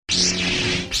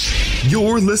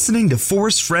You're listening to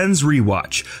Force Friends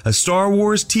Rewatch, a Star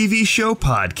Wars TV show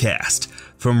podcast.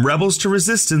 From Rebels to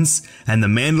Resistance and The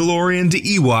Mandalorian to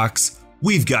Ewoks,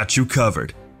 we've got you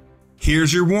covered.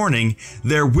 Here's your warning,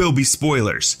 there will be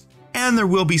spoilers. And there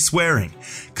will be swearing,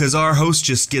 because our host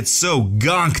just gets so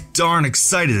gonk darn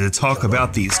excited to talk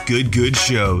about these good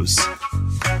shows.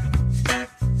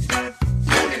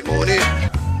 Morning.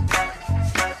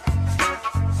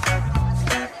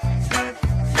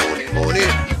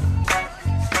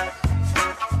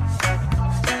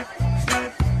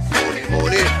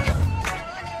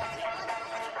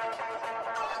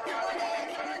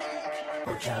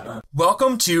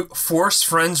 Welcome to Force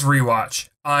Friends Rewatch.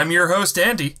 I'm your host,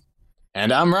 Andy.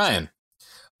 And I'm Ryan.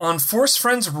 On Force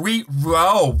Friends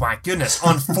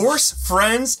On Force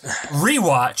Friends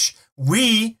Rewatch,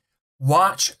 we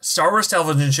watch Star Wars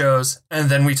television shows and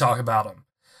then we talk about them.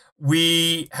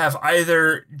 We have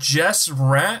either just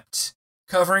wrapped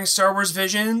covering Star Wars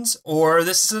Visions, or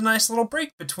this is a nice little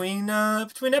break between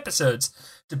episodes,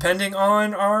 depending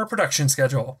on our production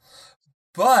schedule.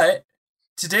 But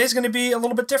today's going to be a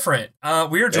little bit different.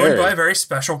 We are joined by a very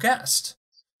special guest.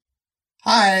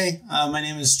 Hi, my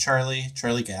name is Charlie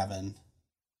Gavin.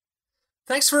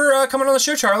 Thanks for coming on the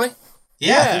show, Charlie.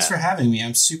 Yeah, thanks for having me.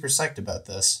 I'm super psyched about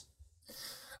this.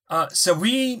 So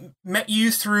we met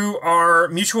you through our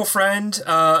mutual friend,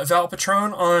 Val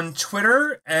Patron on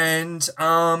Twitter. And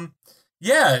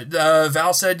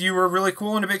Val said you were really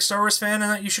cool and a big Star Wars fan and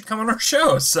that you should come on our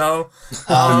show. So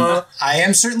I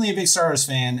am certainly a big Star Wars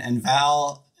fan, and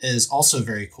Val is also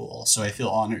very cool. So I feel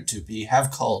honored to have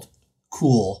been called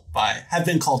cool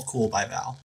by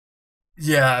Val.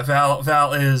 Yeah,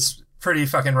 Val is pretty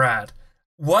fucking rad.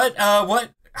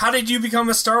 How did you become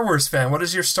a Star Wars fan? What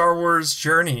is your Star Wars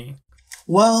journey?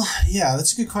 Well, yeah,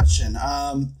 that's a good question.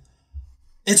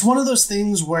 It's one of those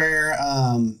things where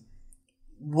I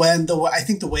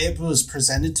think the way it was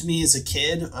presented to me as a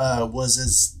kid was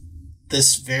as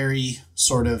this very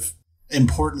sort of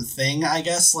important thing, I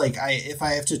guess. Like, if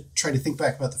I have to try to think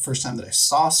back about the first time that I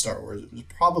saw Star Wars, it was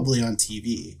probably on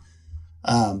TV.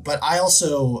 But I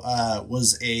also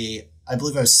I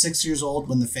believe I was 6 years old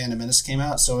when The Phantom Menace came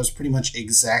out, so I was pretty much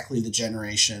exactly the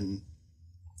generation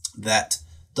that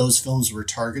those films were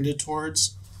targeted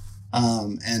towards.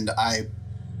 And I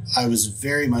was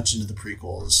very much into the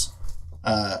prequels.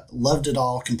 Loved it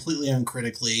all completely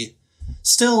uncritically.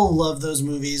 Still love those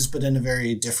movies, but in a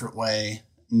very different way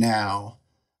now.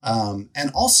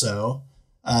 And also,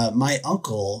 my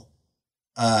uncle,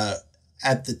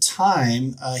 at the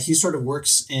time, he sort of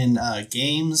works in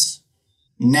games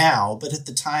now, but at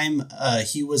the time,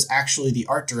 he was actually the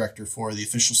art director for the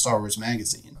official Star Wars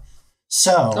magazine.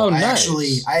 So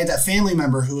nice. I had a family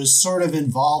member who was sort of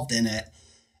involved in it,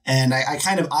 and I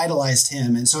kind of idolized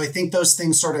him. And so I think those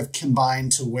things sort of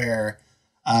combined to where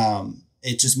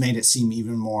it just made it seem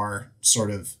even more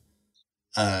sort of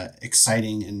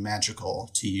exciting and magical,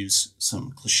 to use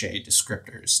some cliche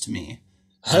descriptors to me.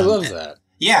 I love that.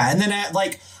 Yeah. And then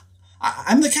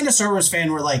I'm the kind of Star Wars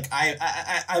fan where like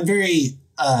I'm very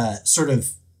sort of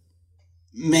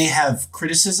may have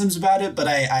criticisms about it, but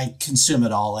I consume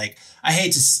it all. Like, I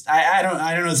hate to, I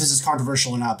don't know if this is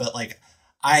controversial or not, but like,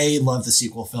 I love the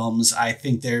sequel films. I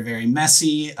think they're very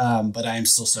messy, but I'm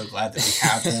still so glad that we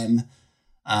have them.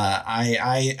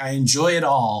 I enjoy it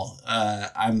all.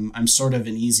 I'm sort of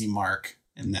an easy mark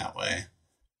in that way.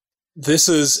 This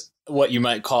is what you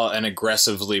might call an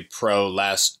aggressively pro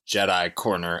Last Jedi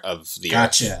corner of the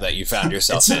earth that you found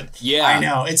yourself in. Yeah, I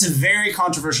know. It's a very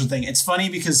controversial thing. It's funny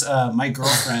because my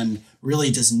girlfriend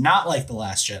really does not like The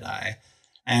Last Jedi.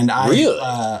 And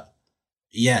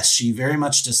yes, she very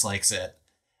much dislikes it.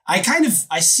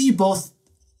 I see both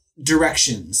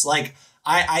directions. Like,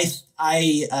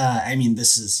 I mean,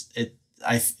 this is it.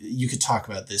 You could talk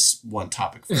about this one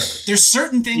topic forever. There's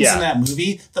certain things in that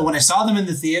movie that when I saw them in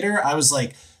the theater, I was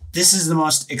like, this is the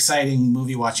most exciting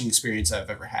movie watching experience I've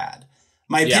ever had.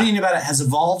 My opinion about it has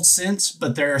evolved since,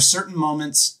 but there are certain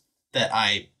moments that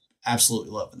I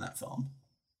absolutely love in that film.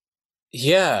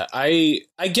 Yeah, I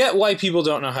get why people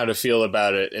don't know how to feel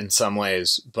about it in some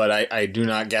ways, but I do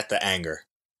not get the anger.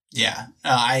 Yeah,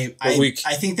 I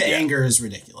think the anger is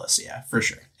ridiculous. Yeah, for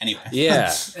sure. Anyway.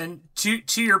 Yeah. And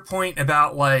to your point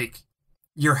about like,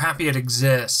 you're happy it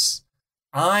exists,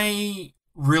 I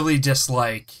really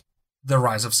dislike The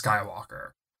Rise of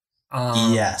Skywalker.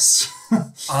 Yes.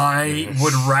 I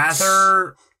would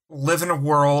rather live in a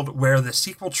world where the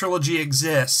sequel trilogy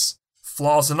exists,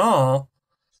 flaws and all,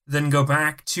 than go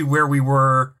back to where we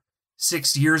were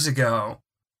 6 years ago,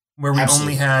 where we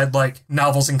only had like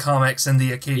novels and comics and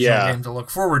the occasional game to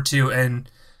look forward to. And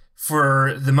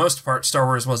for the most part, Star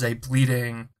Wars was a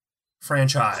bleeding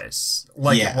franchise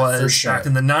like it was back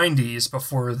in the 90s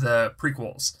before the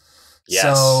prequels. Yes.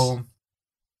 So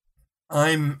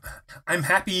I'm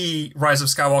happy Rise of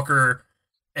Skywalker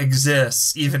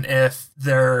exists, even if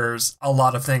there's a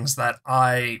lot of things that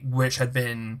I wish had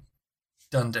been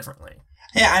done differently.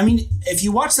 Yeah, I mean, if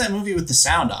you watch that movie with the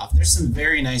sound off, there's some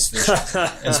very nice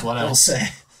visuals, is what I will say.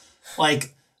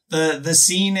 Like the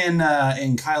scene in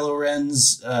Kylo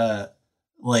Ren's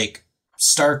like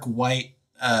stark white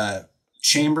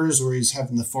chambers where he's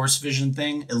having the Force vision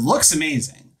thing, it looks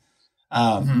amazing.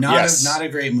 Not a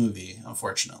great movie,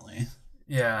 unfortunately.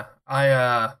 Yeah,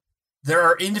 there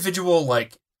are individual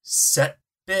like set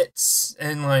bits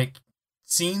and like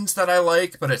scenes that I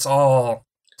like, but it's all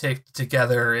taped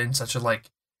together in such a like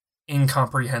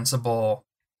incomprehensible,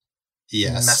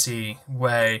 messy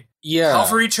way. Yeah,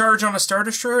 Cavalry charge on a Star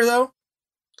Destroyer though,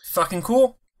 fucking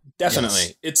cool.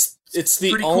 Definitely, it's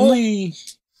the only. Cool.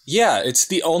 Yeah, it's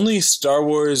the only Star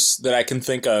Wars that I can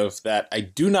think of that I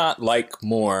do not like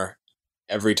more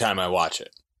every time I watch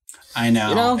it. I know.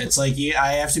 You know? It's like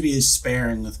I have to be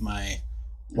sparing with my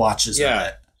watches of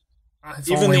it. I've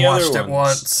only watched it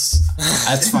once.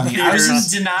 That's funny. I was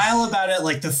in denial about it.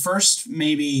 Like the first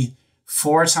maybe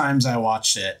 4 times I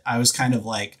watched it, I was kind of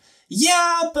like,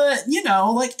 yeah, but you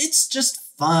know, like it's just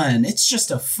fun. It's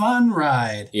just a fun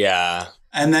ride. Yeah.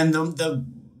 And then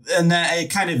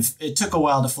it took a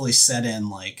while to fully set in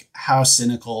like how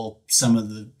cynical some of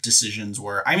the decisions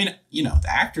were. I mean, you know, the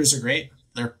actors are great.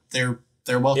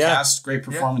 They're well cast, great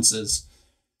performances.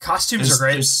 Costumes are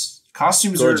great.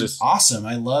 Costumes gorgeous. Are awesome.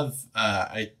 I love.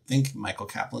 I think Michael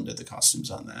Kaplan did the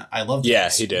costumes on that. I love. Yeah,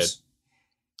 he did.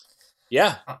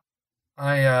 Yeah.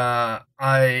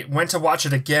 I went to watch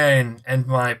it again, and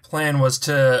my plan was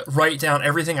to write down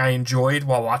everything I enjoyed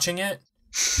while watching it.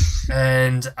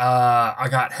 And I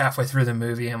got halfway through the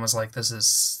movie and was like, "This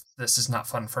is not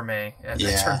fun for me," and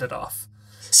I turned it off.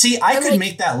 See, I could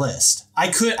make that list. I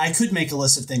could make a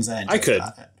list of things I enjoyed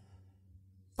about it.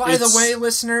 By the way,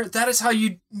 listener, that is how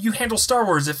you handle Star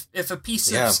Wars. If a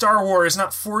piece of Star Wars is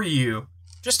not for you,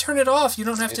 just turn it off. You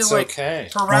don't have to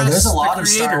harass there's a lot the of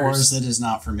Star Wars that is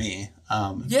not for me.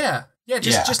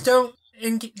 Just don't.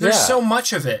 There's so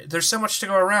much of it. There's so much to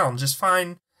go around. Just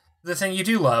find the thing you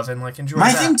do love and like enjoy.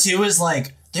 My thing too is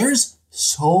like there's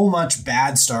so much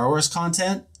bad Star Wars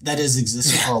content that has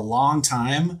existed for a long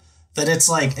time that it's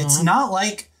like it's not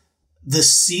like the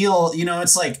seal, you know,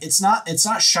 it's like it's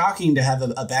not shocking to have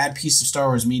a bad piece of Star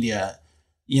Wars media,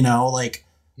 you know, like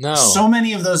so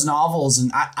many of those novels,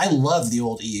 and I love the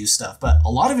old EU stuff, but a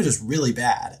lot of it is really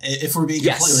bad if we're being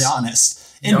completely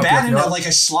honest, and bad in like a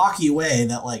schlocky way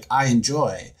that like I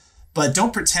enjoy, but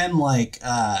don't pretend like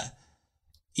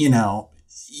you know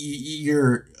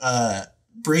you're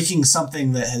breaking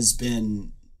something that has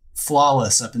been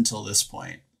flawless up until this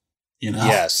point, you know.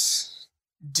 Yes.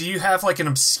 Do you have like an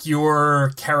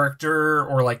obscure character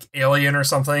or like alien or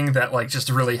something that like just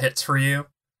really hits for you?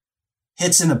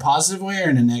 Hits in a positive way or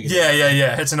in a negative way?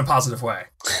 Yeah. Hits in a positive way.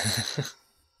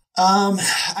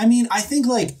 I mean, I think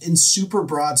like in super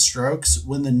broad strokes,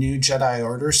 when the new Jedi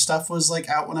Order stuff was like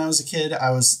out when I was a kid,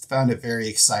 found it very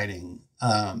exciting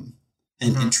and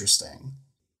interesting.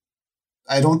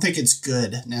 I don't think it's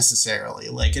good necessarily.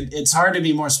 Like it's hard to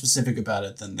be more specific about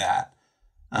it than that.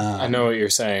 I know what you're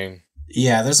saying.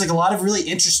 Yeah, there's like a lot of really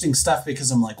interesting stuff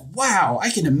because I'm like, wow, I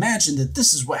can imagine that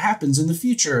this is what happens in the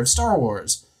future of Star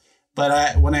Wars.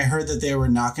 But when I heard that they were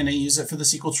not going to use it for the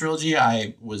sequel trilogy,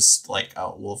 I was like,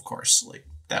 oh, well, of course, like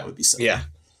that would be silly.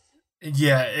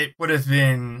 Yeah, it would have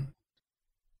been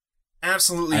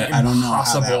absolutely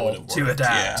impossible to adapt.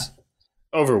 Yeah.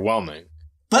 Overwhelming.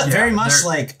 But very much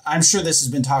like, I'm sure this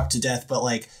has been talked to death, but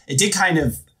like it did kind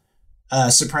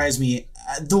of surprise me.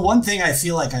 The one thing I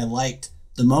feel like I liked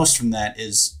the most from that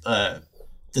is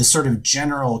the sort of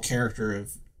general character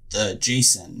of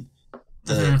Jason,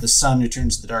 the son who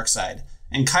turns to the dark side.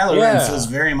 And Kylo Ren feels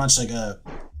very much like a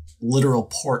literal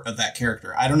port of that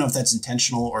character. I don't know if that's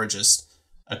intentional or just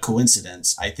a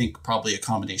coincidence. I think probably a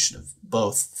combination of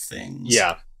both things.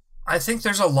 Yeah. I think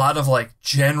there's a lot of like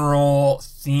general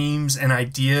themes and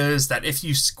ideas that if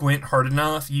you squint hard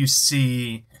enough, you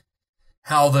see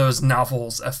how those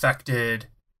novels affected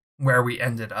where we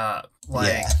ended up.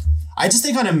 Like, I just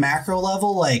think on a macro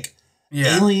level, like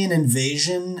alien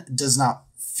invasion does not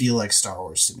feel like Star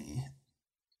Wars to me.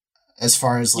 As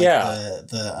far as like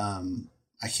the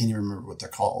I can't even remember what they're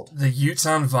called. The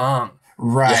Yuuzhan Vong.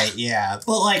 Right, yeah.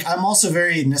 But like I'm also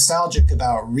very nostalgic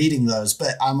about reading those,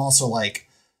 but I'm also like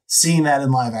seeing that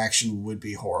in live action would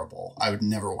be horrible. I would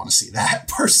never want to see that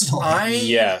personally.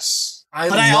 Yes.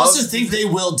 I also think they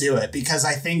will do it because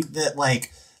I think that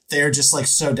like they're just like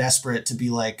so desperate to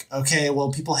be like, okay,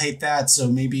 well, people hate that, so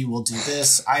maybe we'll do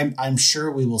this. I'm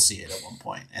sure we will see it at one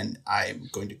point, and I'm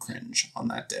going to cringe on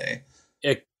that day.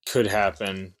 It could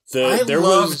happen. I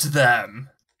loved them.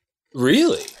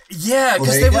 Really? Yeah,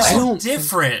 because they were so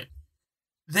different.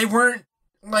 They weren't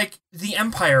like the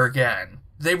Empire again.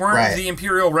 They weren't the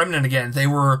Imperial Remnant again. They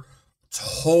were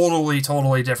totally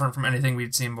different from anything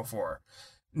we'd seen before.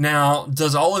 Now,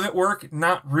 does all of it work?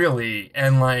 Not really.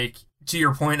 And like, to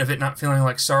your point of it not feeling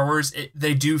like Star Wars,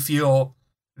 they do feel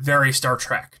very Star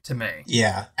Trek to me.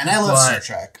 Yeah, and I love Star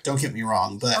Trek. Don't get me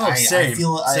wrong, but I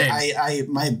feel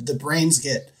the brains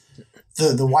get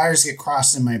the wires get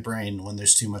crossed in my brain when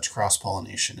there's too much cross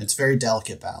pollination. It's very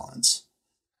delicate balance.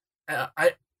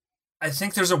 I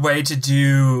think there's a way to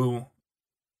do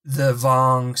the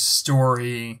Vong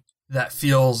story that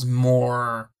feels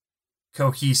more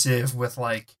cohesive with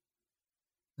like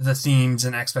the themes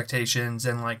and expectations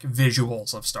and like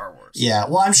visuals of Star Wars. Yeah,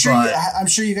 well, I'm sure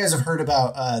you guys have heard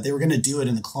about they were going to do it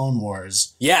in the Clone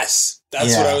Wars. Yes,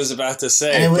 that's what I was about to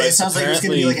say. And it sounds like it was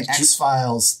going to be like an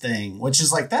X-Files thing, which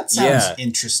is like, that sounds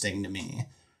interesting to me.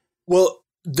 Well,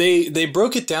 they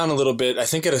broke it down a little bit, I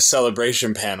think at a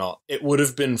Celebration panel. It would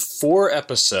have been 4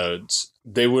 episodes.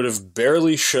 They would have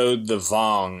barely showed the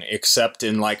Vong, except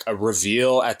in like a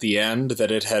reveal at the end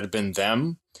that it had been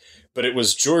them. But it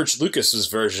was George Lucas's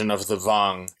version of the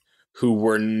Vong, who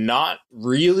were not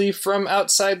really from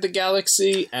outside the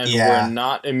galaxy and were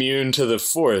not immune to the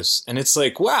Force. And it's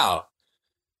like, wow,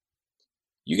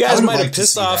 you guys might have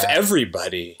pissed off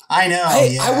everybody. I know.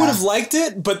 I would have liked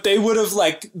it, but they would have,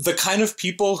 like, the kind of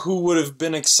people who would have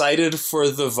been excited for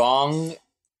the Vong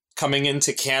coming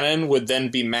into canon would then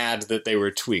be mad that they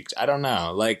were tweaked. I don't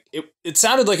know. Like, it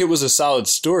sounded like it was a solid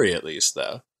story, at least,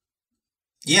 though.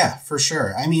 Yeah, for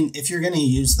sure. I mean, if you're going to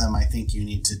use them, I think you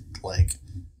need to, like,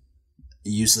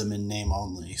 use them in name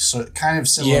only. So kind of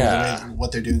similar to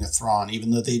what they're doing with Thrawn, even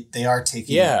though they are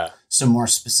taking some more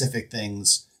specific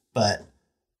things, but,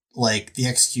 like, the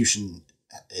execution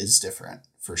is different,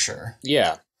 for sure.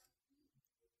 Yeah.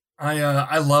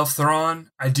 I love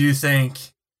Thrawn. I do think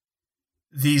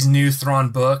these new Thrawn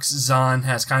books, Zahn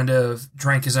has kind of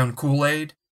drank his own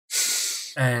Kool-Aid.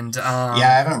 And I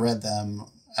haven't read them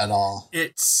at all.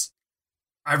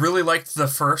 I really liked the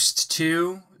first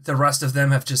 2. The rest of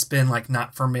them have just been like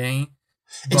not for me.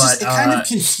 It kind of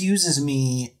confuses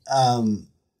me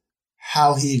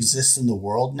how he exists in the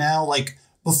world now. Like,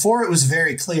 before it was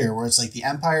very clear where it's like the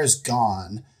Empire's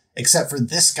gone, except for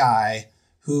this guy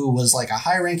who was like a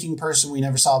high-ranking person we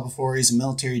never saw before. He's a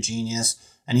military genius,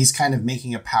 and he's kind of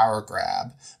making a power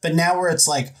grab. But now where it's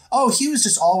like, oh, he was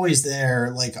just always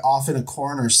there, like off in a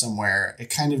corner somewhere,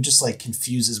 it kind of just like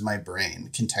confuses my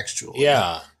brain contextually.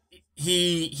 Yeah.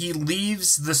 He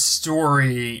leaves the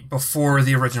story before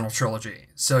the original trilogy.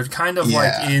 So kind of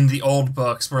like in the old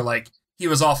books where like he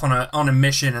was off on a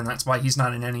mission, and that's why he's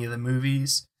not in any of the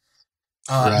movies.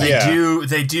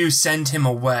 They do send him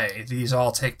away. These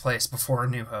all take place before A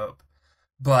New Hope.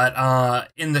 But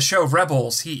in the show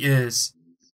Rebels, he is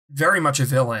very much a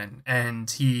villain, and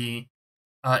he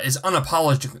is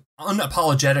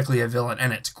unapologetically a villain,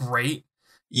 and it's great.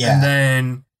 Yeah. And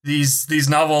then these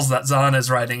novels that Zahn is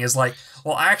writing is like,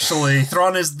 well, actually,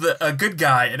 Thrawn is a good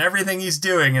guy, and everything he's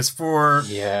doing is for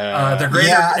the greater.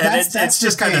 Yeah, and it's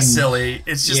just kind of silly.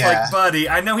 It's just like, buddy,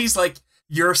 I know he's like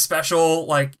your special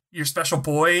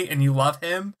boy, and you love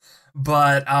him,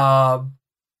 but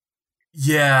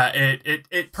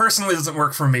it personally doesn't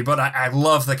work for me. But I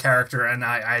love the character, and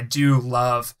I do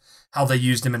love how they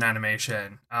used him in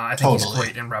animation. I think he's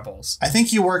great in Rebels. I think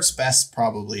he works best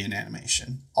probably in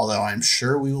animation, although I'm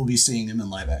sure we will be seeing him in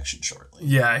live action shortly.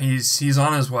 Yeah, he's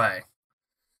on his way.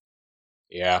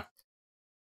 Yeah.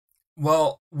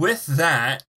 Well, with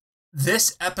that,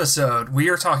 this episode, we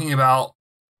are talking about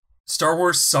Star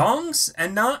Wars songs,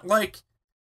 and not like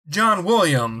John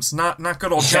Williams, not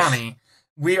good old Johnny.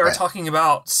 We are talking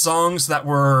about songs that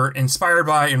were inspired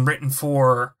by and written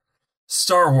for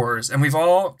Star Wars, and we've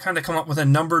all kind of come up with a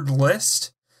numbered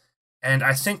list. And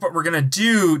I think what we're going to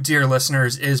do, dear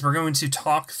listeners, is we're going to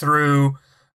talk through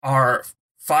our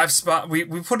 5 spot. We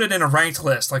put it in a ranked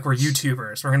list, like we're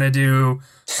YouTubers. We're going to do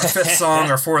our 5th song,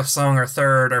 our 4th song, our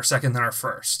 3rd, our 2nd, and our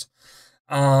 1st.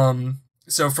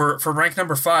 So for rank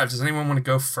number 5, does anyone want to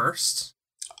go first?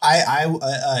 I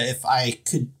if I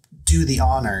could do the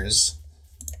honors,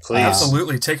 please.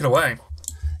 Absolutely, take it away.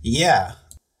 Yeah.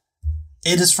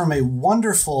 It is from a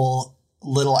wonderful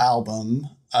little album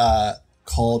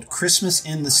called Christmas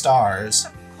in the Stars,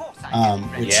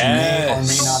 which you may or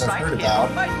may not have heard about.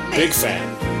 Big fan.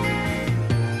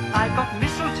 I got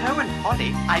mistletoe and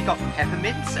holly, I got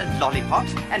peppermints and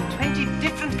lollipops and 20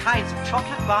 different kinds of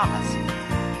chocolate bars.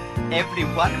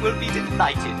 Everyone will be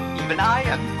delighted. Even I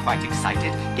am quite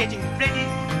excited, getting ready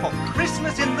for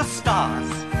Christmas in the stars.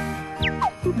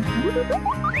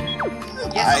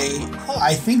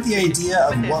 I think the idea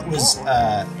of what was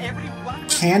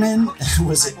canon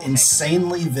was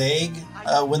insanely vague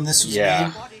when this was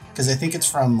made, because I think it's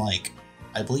from like,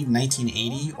 I believe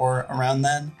 1980 or around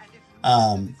then.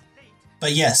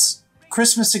 But yes,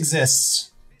 Christmas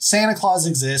exists, Santa Claus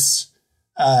exists,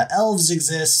 elves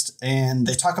exist, and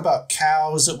they talk about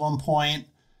cows at one point.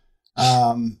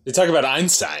 They talk about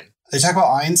Einstein. But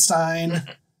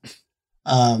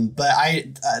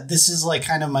this is like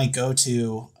kind of my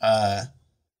go-to,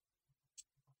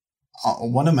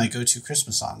 one of my go-to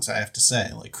Christmas songs, I have to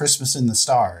say, like Christmas in the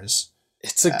Stars.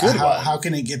 It's a good one. How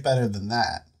can it get better than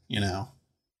that? You know?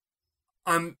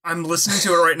 I'm listening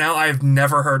to it right now. I've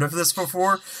never heard of this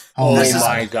before. Oh this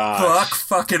my god.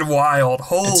 Fucking wild.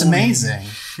 Holy it's amazing.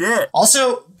 Shit.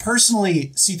 Also,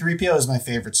 personally, C-3PO is my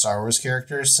favorite Star Wars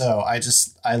character, so I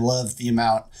love the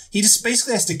amount. He just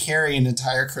basically has to carry an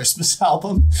entire Christmas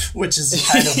album, which is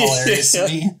kind of hilarious to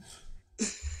me.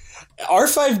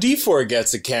 R5D4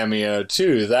 gets a cameo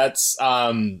too. That's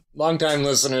longtime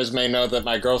listeners may know that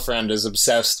my girlfriend is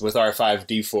obsessed with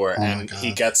R5D4, and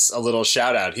he gets a little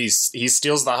shout out. He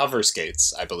steals the hover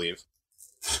skates, I believe.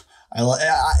 I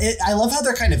love how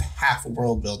they're kind of half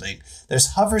world building.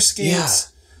 There's hover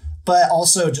skates, but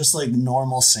also just like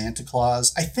normal Santa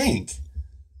Claus. I think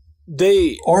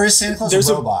or is Santa Claus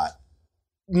a robot?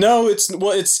 No,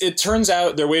 it turns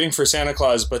out they're waiting for Santa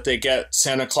Claus, but they get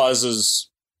Santa Claus's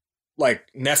like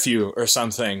nephew or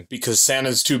something because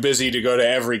Santa's too busy to go to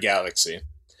every galaxy.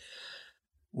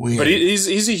 Weird. But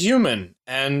he's a human,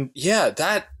 and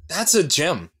that's a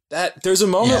gem. That there's a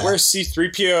moment where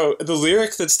C-3PO, the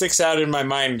lyric that sticks out in my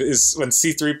mind is when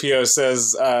C-3PO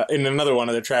says in another one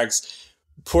of the tracks,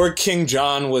 "Poor King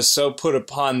John was so put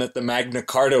upon that the Magna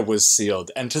Carta was sealed."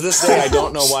 And to this day, I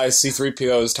don't know why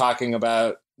C-3PO is talking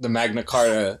about the Magna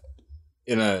Carta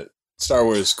in a Star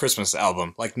Wars Christmas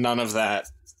album. Like, none of that.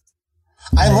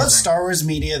 I love Star Wars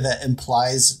media that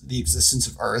implies the existence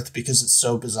of Earth because it's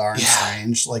so bizarre and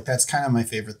strange. Like, that's kind of my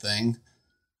favorite thing.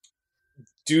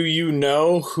 Do you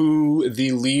know who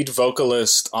the lead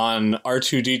vocalist on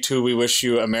R2-D2 We Wish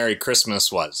You a Merry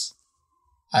Christmas was?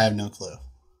 I have no clue.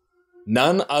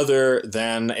 None other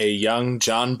than a young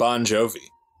John Bon Jovi.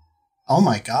 Oh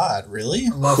my God, really?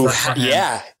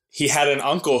 He had an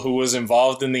uncle who was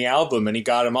involved in the album and he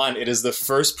got him on. It is the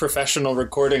first professional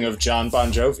recording of John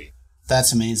Bon Jovi.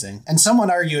 That's amazing. And some would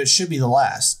argue it should be the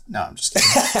last. No, I'm just kidding.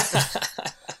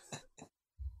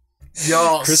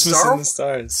 Y'all, Christmas in the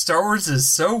Stars. Star Wars is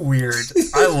so weird.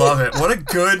 I love it. What a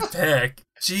good pick.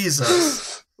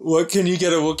 Jesus. What can you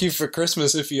get a Wookiee for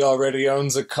Christmas if he already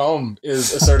owns a comb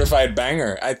is a certified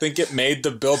banger. I think it made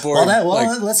the Billboard.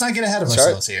 Let's not get ahead of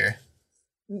ourselves here.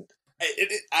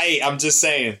 I'm just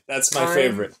saying, that's my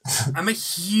favorite. I'm a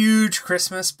huge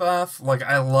Christmas buff. Like,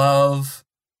 I love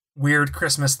weird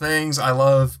Christmas things. I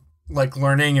love like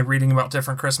learning and reading about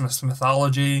different Christmas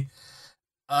mythology.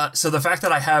 So the fact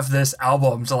that I have this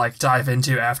album to like dive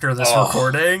into after this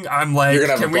recording, I'm like,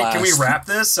 can we wrap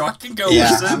this so I can go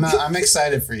listen? I'm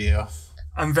excited for you.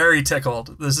 I'm very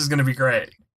tickled. This is going to be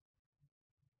great.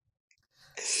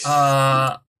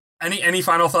 Any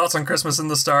final thoughts on Christmas in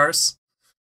the Stars?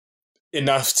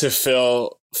 Enough to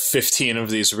fill 15 of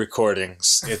these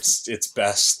recordings. It's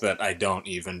best that I don't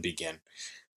even begin.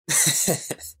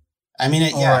 I mean,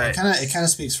 it kind of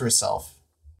speaks for itself.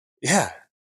 Yeah.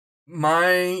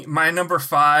 My number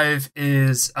 5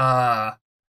 is not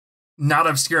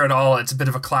obscure at all. It's a bit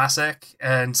of a classic,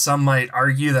 and some might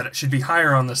argue that it should be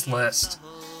higher on this list.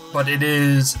 But it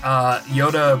is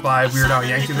Yoda by Weird Al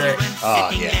Yankovic. Oh,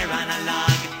 yeah.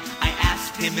 I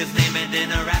asked him his name, and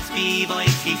in a raspy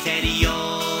voice he said,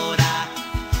 Yoda.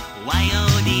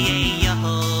 Y-O-D-A,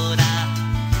 Yoda.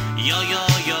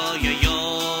 Yo-yo-yo-yo-Yoda.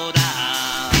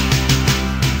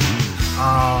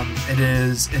 It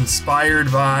is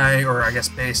inspired by, or I guess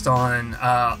based on,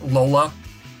 Lola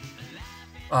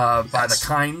by The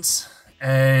Kinds,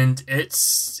 and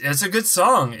it's a good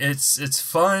song. It's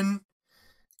fun.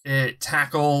 It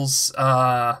tackles,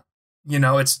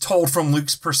 it's told from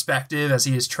Luke's perspective as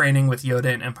he is training with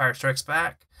Yoda in Empire Strikes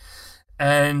Back,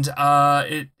 and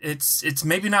it's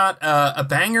maybe not a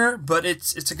banger, but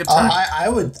it's a good time. I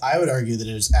would argue that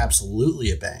it is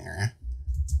absolutely a banger.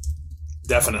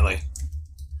 Definitely.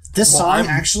 This song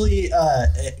actually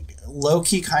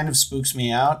low-key kind of spooks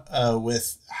me out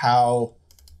with how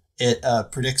it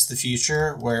predicts the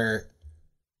future, where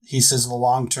he says the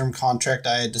long-term contract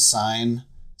I had to sign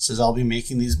says, I'll be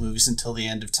making these movies until the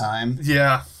end of time.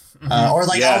 Yeah. Or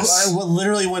like, Yes.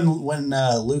 literally when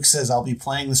Luke says, I'll be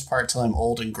playing this part till I'm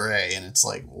old and gray. And it's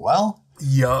like, well,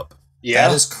 Yup. Yeah,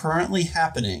 that is currently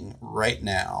happening right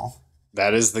now.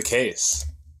 that is the case.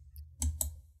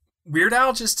 Weird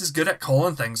Al just is good at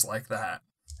calling things like that.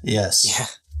 Yes. Yeah.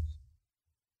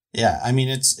 Yeah, I mean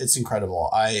it's incredible.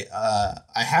 I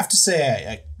have to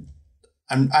say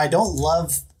I don't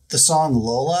love the song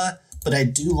Lola, but I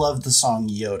do love the song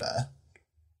Yoda.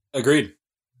 Agreed.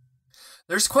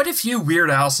 There's quite a few Weird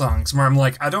Al songs where I'm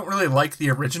like, I don't really like the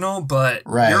original, but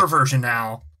Right. your version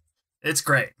now, it's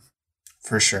great.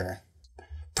 For sure.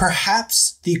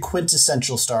 Perhaps the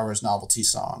quintessential Star Wars novelty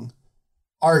song.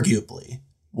 Arguably,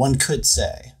 one could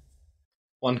say.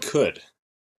 One could.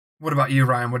 What about you,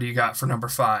 Ryan? What do you got for number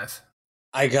 5?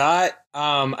 I got,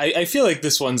 I feel like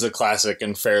this one's a classic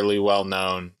and fairly well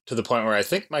known to the point where I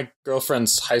think my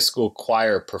girlfriend's high school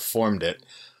choir performed it.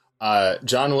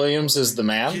 John Williams is The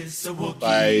Man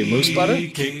by Moose Butter.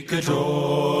 Kick a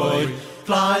droid,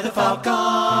 fly the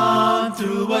falcon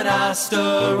through an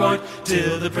asteroid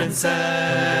till the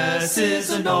princess is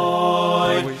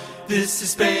annoyed. This is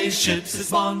spaceships,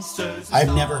 it's monsters.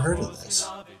 I've never heard of this.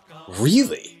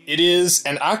 Really? It is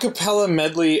an a cappella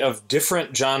medley of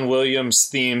different John Williams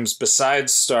themes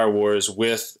besides Star Wars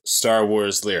with Star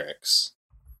Wars lyrics.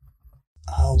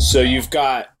 Oh, wow. So you've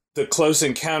got the Close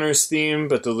Encounters theme,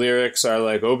 but the lyrics are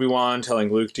like Obi-Wan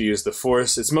telling Luke to use the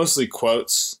Force. It's mostly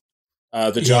quotes.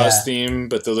 The Jaws Yeah. theme,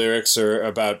 but the lyrics are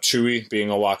about Chewie being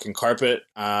a walking carpet.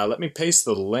 Let me paste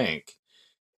the link.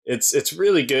 It's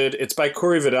really good. It's by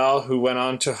Corey Vidal, who went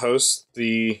on to host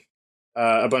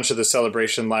a bunch of the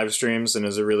Celebration live streams and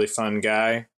is a really fun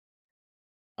guy.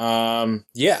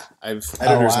 Yeah, editors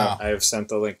wow. note. I have sent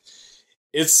the link.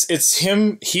 It's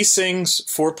him. He sings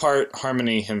 4-part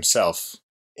harmony himself.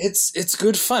 It's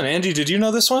good fun. Andy, did you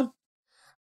know this one?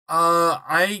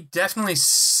 I definitely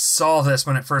saw this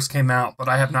when it first came out, but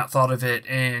I have not thought of it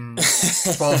in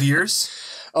 12 years.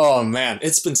 Oh man,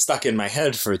 it's been stuck in my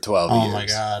head for 12 years. Oh my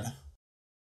god.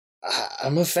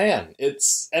 I'm a fan.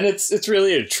 It's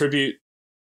really a tribute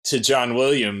to John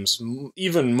Williams,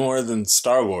 even more than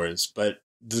Star Wars, but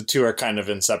the two are kind of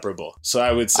inseparable. So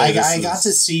I would say I got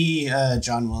to see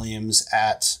John Williams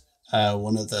at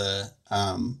one of the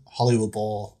Hollywood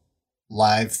Bowl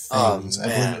live things. I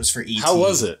believe it was for ET. How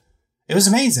was it? It was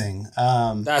amazing.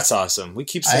 That's awesome. We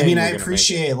keep saying. I mean, we're I gonna make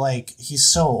appreciate like he's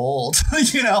so old,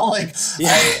 you know. Like,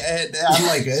 Yeah. I'm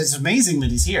like, it's amazing that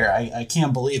he's here. I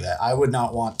can't believe it. I would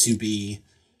not want to be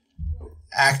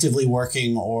actively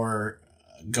working or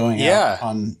going out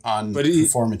on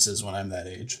performances when I'm that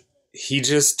age. He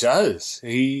just does.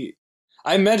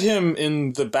 I met him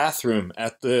in the bathroom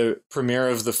at the premiere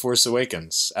of The Force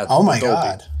Awakens. At Oh my Dolby.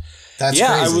 god, that's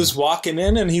yeah, crazy. I was walking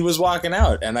in and he was walking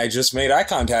out, and I just made eye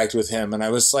contact with him, and I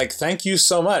was like, "Thank you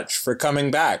so much for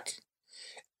coming back."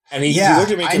 And he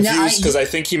looked at me confused because I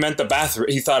think he meant the bathroom.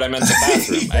 He thought I meant the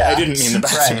bathroom. Yeah, I didn't mean the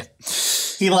bathroom.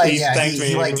 Right. He like thanked me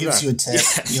he and like was gives done. you a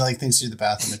tip. He like thinks you're the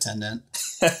bathroom attendant.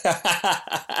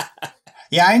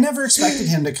 Yeah, I never expected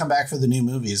him to come back for the new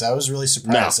movies. I was really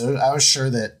surprised. I was sure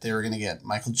that they were going to get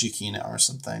Michael Giacchino or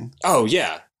something. Oh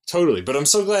yeah, totally. But I'm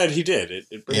so glad he did.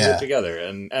 It brings Yeah. it together,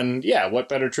 and yeah, what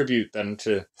better tribute than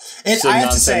to I sing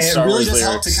have to say, nonsense it Star really Wars does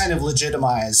help lyrics. to kind of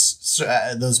legitimize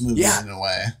those movies Yeah. in a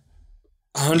way.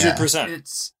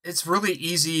 100%. It's really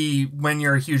easy when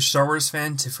you're a huge Star Wars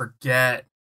fan to forget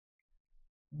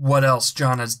what else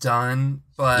John has done.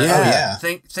 But Yeah.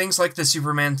 things like the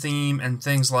Superman theme and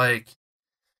things like,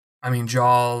 I mean,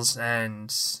 Jaws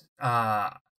and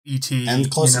E.T.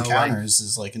 And Close you know, Encounters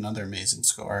is like another amazing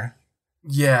score.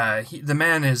 Yeah, the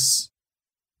man is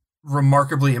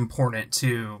remarkably important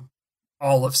to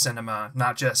all of cinema,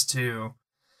 not just to,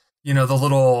 you know, the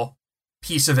little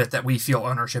piece of it that we feel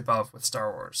ownership of with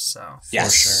Star Wars. So,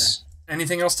 Yes.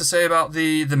 anything else to say about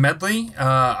the medley?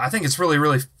 I think it's really,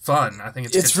 really fun. I think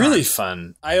it's a It's good time. really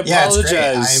fun. I Yeah, it's great.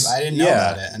 apologize. I didn't know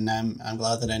about it, and I'm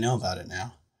glad that I know about it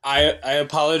now. I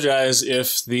apologize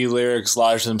if the lyrics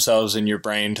lodge themselves in your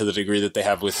brain to the degree that they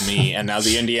have with me, and now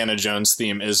the Indiana Jones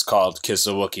theme is called Kiss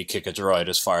a Wookiee, Kick a Droid,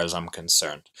 as far as I'm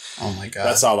concerned. Oh my god.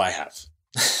 That's all I have.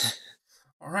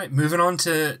 All right, moving on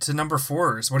to number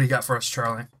 4s. What do you got for us,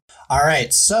 Charlie? All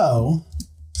right, so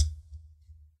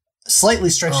slightly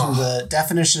stretching the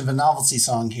definition of a novelty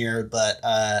song here, but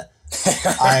I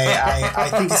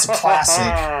think it's a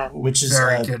classic, which is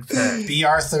Very good pick. B.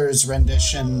 Arthur's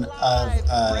rendition of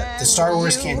the Star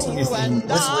Wars Cantina theme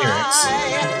with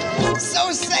lyrics.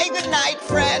 So say goodnight,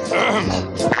 friend.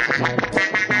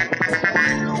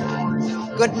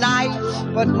 Good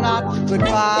night, but not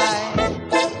goodbye.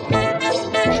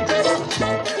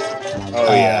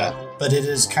 But it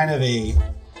is kind of a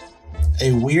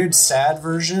weird, sad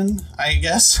version, I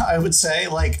guess I would say.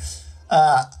 Like,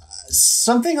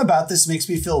 something about this makes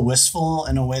me feel wistful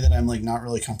in a way that I'm like not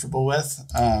really comfortable with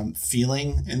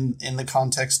feeling in the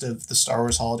context of the Star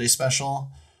Wars Holiday Special.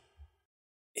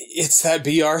 It's that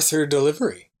B. Arthur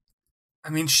delivery. I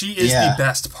mean, she is the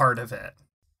best part of it.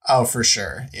 Oh, for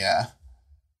sure. Yeah.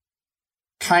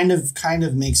 Kind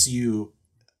of makes you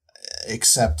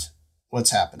accept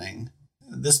what's happening.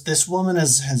 This woman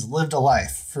has lived a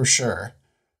life for sure.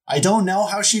 I don't know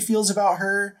how she feels about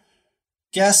her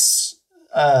guests.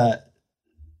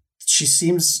 She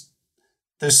seems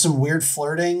there's some weird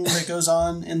flirting that goes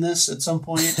on in this at some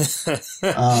point.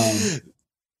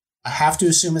 I have to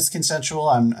assume it's consensual.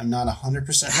 I'm not 100%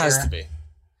 sure. It has to be.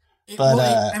 But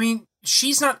I mean,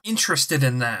 she's not interested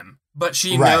in them, but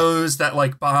she knows that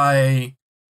like by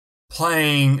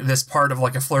playing this part of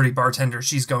like a flirty bartender,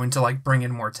 she's going to like bring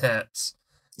in more tips.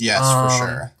 Yes, for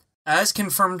sure. As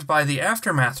confirmed by the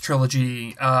Aftermath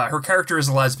trilogy, her character is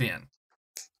a lesbian.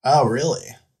 Oh,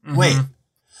 really? Mm-hmm. Wait.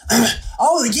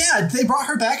 Oh, yeah, they brought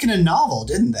her back in a novel,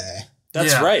 didn't they?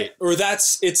 That's right. Or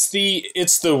it's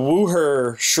the Woo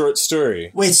Her short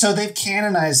story. Wait, so they've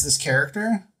canonized this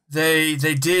character? They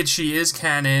did. She is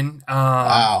canon.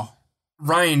 Wow.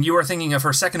 Ryan, you are thinking of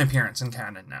her second appearance in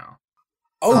canon now.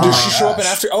 Oh, does she show up in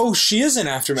Aftermath? Oh, she is in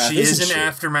Aftermath. She is in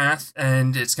Aftermath,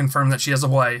 and it's confirmed that she has a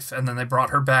wife, and then they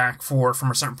brought her back from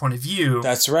a certain point of view.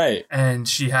 That's right. And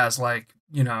she has, like,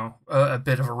 you know, a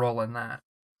bit of a role in that.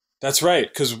 That's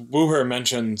right, because Wooher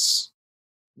mentions,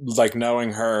 like,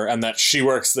 knowing her, and that she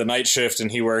works the night shift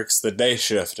and he works the day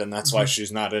shift, and that's why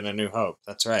she's not in A New Hope.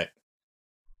 That's right.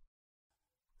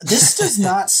 This does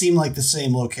not seem like the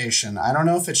same location. I don't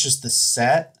know if it's just the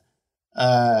set,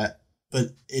 but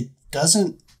it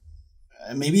doesn't.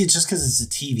 Maybe it's just because it's a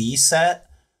TV set.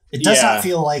 It does not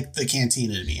feel like the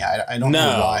cantina to me. I don't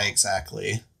know why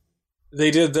exactly.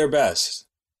 They did their best.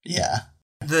 Yeah.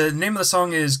 The name of the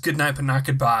song is Good Night But Not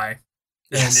Goodbye.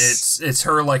 Yes. And it's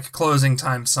her like closing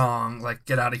time song, like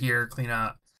get out of here, clean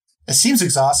up. It seems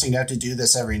exhausting to have to do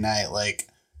this every night. Like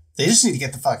they just need to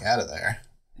get the fuck out of there.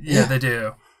 Yeah, they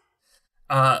do.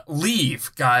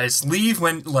 Leave, guys. Leave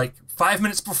when, like, 5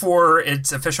 minutes before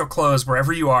its official close,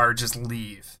 wherever you are, just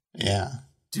leave. Yeah.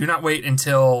 Do not wait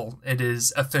until it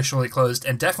is officially closed,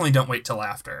 and definitely don't wait till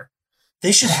after.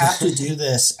 They should have to do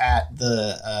this at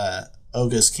the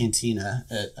Oga's Cantina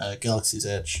at Galaxy's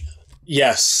Edge.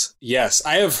 Yes.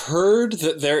 I have heard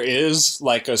that there is,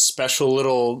 like, a special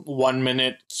little 1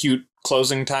 minute cute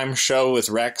closing time show with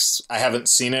Rex. I haven't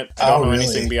seen it. I don't know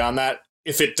anything beyond that.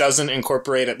 If it doesn't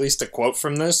incorporate at least a quote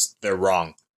from this, they're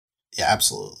wrong. Yeah,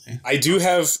 absolutely. I do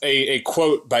have a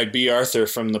quote by B. Arthur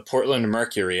from the Portland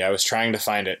Mercury. I was trying to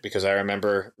find it because I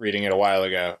remember reading it a while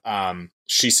ago.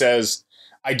 She says,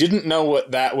 "I didn't know what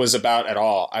that was about at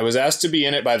all. I was asked to be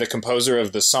in it by the composer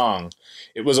of the song.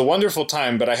 It was a wonderful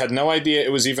time, but I had no idea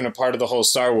it was even a part of the whole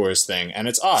Star Wars thing. And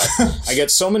it's odd. I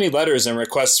get so many letters and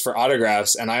requests for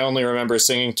autographs, and I only remember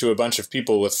singing to a bunch of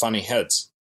people with funny hits."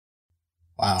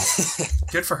 Wow.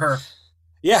 Good for her.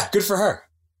 Yeah, good for her.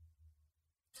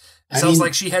 It sounds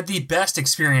like she had the best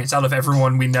experience out of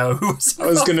everyone we know who was I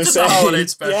was going to say, the holiday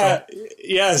special. Yeah,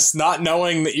 yes, not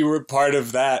knowing that you were part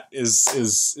of that is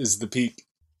the peak.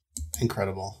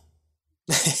 Incredible.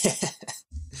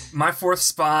 My fourth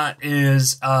spot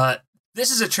is,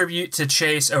 this is a tribute to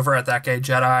Chase over at That Gay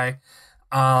Jedi.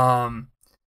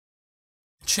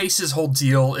 Chase's whole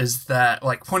deal is that,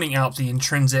 like, pointing out the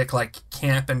intrinsic, like,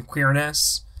 camp and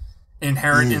queerness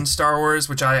inherent in Star Wars,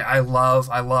 which I love.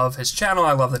 I love his channel.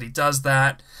 I love that he does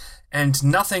that. And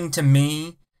nothing to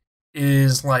me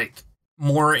is, like,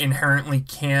 more inherently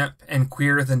camp and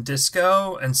queer than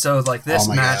Disco. And so, like, this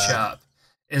matchup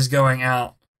is going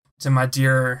out to my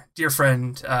dear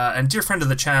friend and dear friend of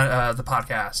the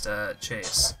podcast,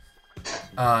 Chase.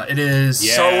 It is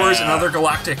Star Wars Another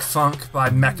Galactic Funk by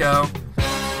Mecco.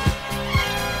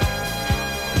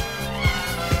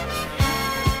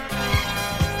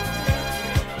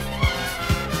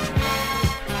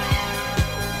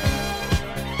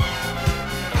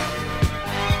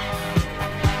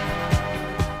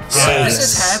 This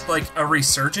has had like a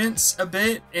resurgence a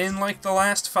bit in like the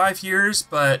last 5 years,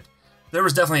 but there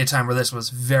was definitely a time where this was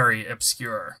very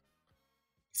obscure.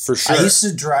 For sure. I used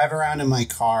to drive around in my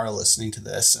car listening to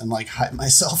this and like hype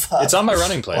myself up. It's on my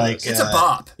running playlist. Like, it's a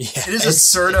bop. Yeah. It is a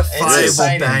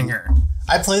certifiable banger.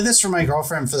 I played this for my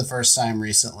girlfriend for the first time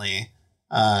recently,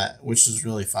 which was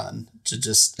really fun to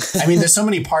just, I mean, there's so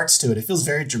many parts to it. It feels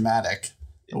very dramatic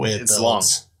the way it's builds. Long.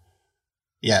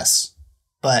 Yes.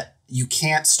 But you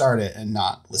can't start it and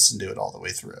not listen to it all the way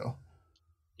through.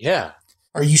 Yeah.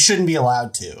 Or you shouldn't be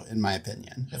allowed to, in my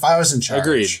opinion. If I was in charge.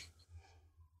 Agreed.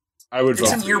 I would.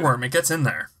 It's an earworm. It gets in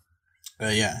there.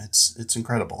 Yeah, it's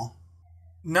incredible.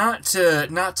 Not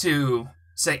to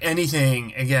say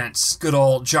anything against good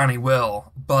old Johnny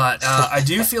Will, but I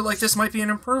do feel like this might be an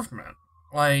improvement.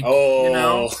 Like, you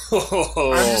know,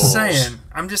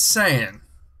 I'm just saying.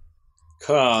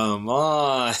 Come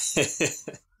on.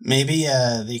 Maybe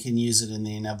they can use it in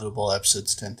the inevitable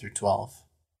episodes 10 through 12.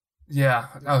 Yeah.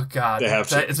 Oh, God. They have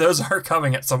to. Those are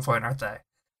coming at some point, aren't they?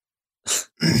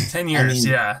 10 years,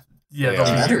 yeah. Yeah, They They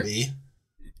are. better be.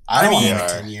 I don't want mean- them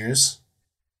 10 years.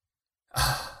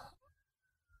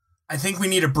 I think we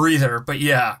need a breather, but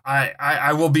yeah,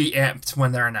 I will be amped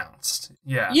when they're announced.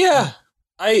 Yeah. Yeah.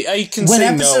 I can When say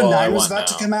no episode all I 9 was want about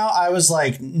to now. come out, I was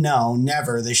like, no,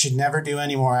 never. They should never do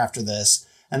any more after this.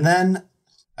 And then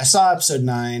I saw episode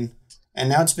 9, and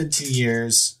now it's been 2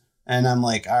 years, and I'm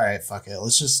like, all right, fuck it.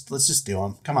 Let's just do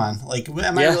them. Come on. Like,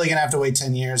 am I Yeah. really going to have to wait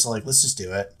 10 years? Like, let's just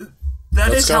do it. That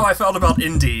Let's is go. how I felt about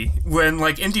Indy. When,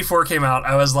 like, Indy 4 came out,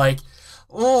 I was like,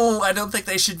 oh, I don't think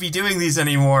they should be doing these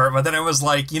anymore. But then I was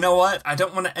like, you know what? I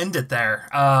don't want to end it there.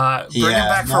 Bring them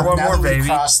back for one now more, that baby. we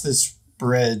crossed this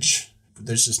bridge,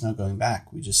 there's just no going back.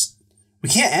 We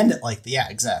can't end it like, yeah,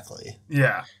 exactly.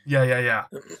 Yeah.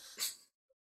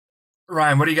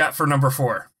 Ryan, what do you got for number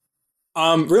 4?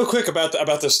 Real quick about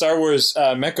the Star Wars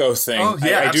Mecco thing. Oh,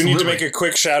 yeah, I do need to absolutely. make a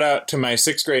quick shout out to my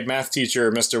 6th grade math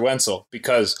teacher, Mr. Wenzel,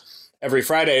 because every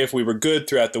Friday, if we were good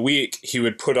throughout the week, he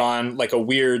would put on like a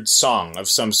weird song of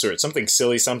some sort, something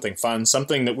silly, something fun,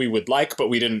 something that we would like, but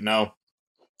we didn't know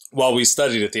while we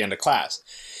studied at the end of class.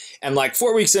 And like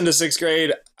 4 weeks into 6th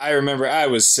grade, I remember I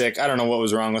was sick. I don't know what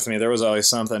was wrong with me. There was always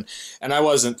something. And I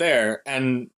wasn't there.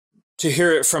 And to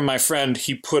hear it from my friend,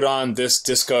 he put on this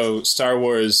disco Star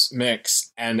Wars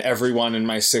mix, and everyone in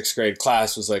my 6th grade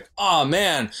class was like, oh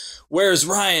man, where's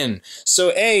Ryan?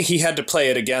 So A, he had to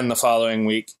play it again the following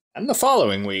week and the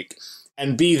following week.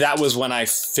 And B, that was when I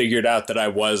figured out that I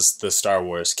was the Star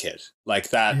Wars kid. Like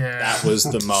that was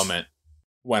the moment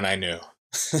when I knew.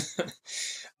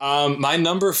 My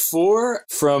number 4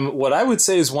 from what I would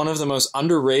say is one of the most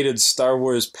underrated Star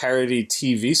Wars parody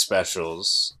TV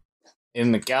specials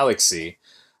in the galaxy,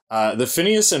 the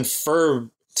Phineas and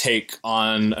Ferb take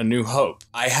on A New Hope.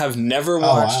 I have never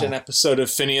watched an episode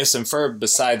of Phineas and Ferb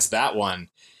besides that one.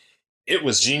 It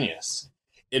was genius.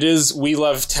 It is We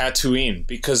Love Tatooine,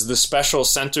 because the special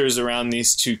centers around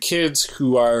these two kids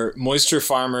who are moisture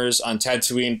farmers on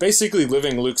Tatooine, basically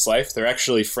living Luke's life. They're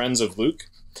actually friends of Luke,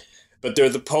 but they're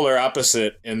the polar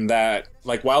opposite in that,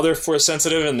 like, while they're force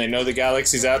sensitive and they know the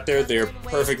galaxy's out there, they're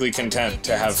perfectly content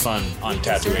to have fun on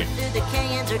Tatooine. The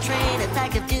cans or train, a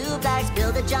pack of dewbacks,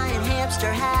 build a giant hamster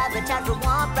habitat for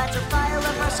wombats, or fire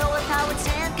up our solar-powered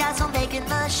sandcastle making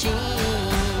machine.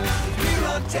 We're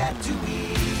on Tatooine.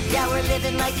 Yeah, we're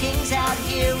living like kings out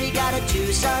here. We got a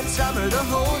Tucson summer, the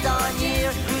hold on year.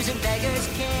 Cruising Beggars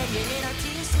Canyon in our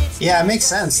T6. Yeah, it makes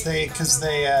sense. Because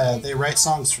they write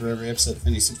songs for every episode of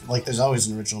Phineas. Like, there's always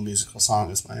an original musical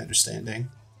song, is my understanding.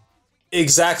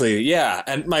 Exactly, yeah.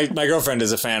 And my girlfriend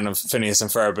is a fan of Phineas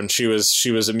and Ferb, and she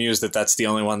was amused that that's the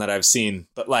only one that I've seen.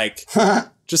 But like,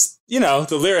 just, you know,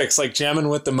 the lyrics, like jamming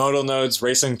with the modal nodes,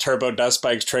 racing turbo dust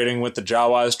bikes, trading with the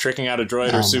Jawas, tricking out a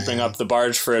droid, or souping up the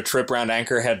barge for a trip round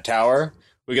Anchorhead Tower.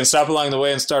 We can stop along the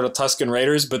way and start with Tusken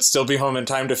Raiders, but still be home in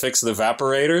time to fix the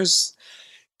evaporators.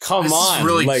 Come This on, is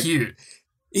really like, cute.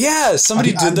 Yeah,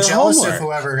 somebody I'm did their jealous homework. of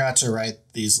whoever got to write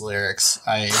these lyrics.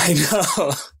 I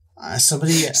know.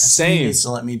 Somebody Same. needs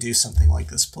to let me do something like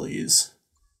this, please.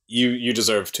 You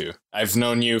deserve to. I've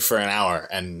known you for an hour,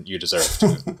 and you deserve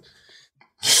to.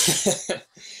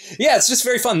 Yeah, it's just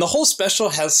very fun. The whole special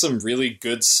has some really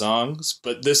good songs,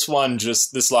 but this one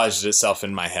this lodged itself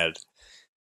in my head.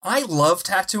 I love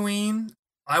Tatooine.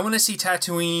 I want to see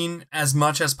Tatooine as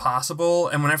much as possible.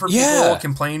 And whenever people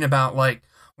complain about, like,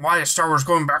 why is Star Wars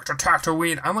going back to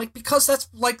Tatooine? I'm like, because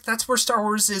that's where Star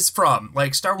Wars is from.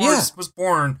 Like, Star Wars was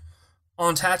born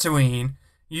on Tatooine.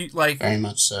 You like Very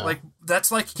much so. Like, that's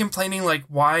like complaining, like,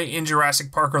 why in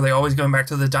Jurassic Park are they always going back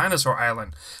to the dinosaur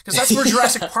island? Because that's where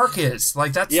Jurassic Park is.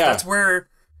 Like, that's where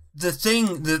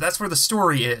that's where the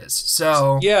story is.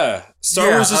 So yeah,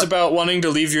 Star Wars is about wanting to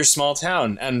leave your small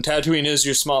town, and Tatooine is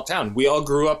your small town. We all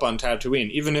grew up on Tatooine,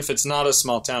 even if it's not a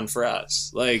small town for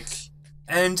us. Like.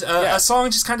 And a song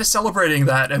just kind of celebrating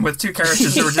that, and with two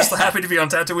characters who are just happy to be on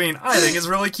Tatooine, I think is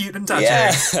really cute and touching.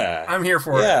 Yeah. I'm here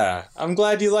for it. Yeah, I'm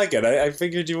glad you like it. I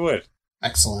figured you would.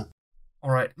 Excellent.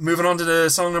 All right, moving on to the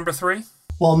song number 3.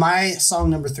 Well, my song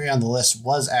number 3 on the list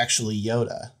was actually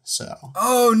Yoda, so...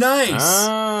 Oh, nice!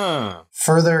 Ah.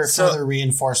 Further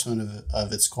reinforcement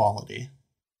of its quality.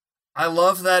 I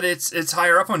love that it's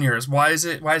higher up on yours. Why is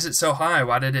it so high?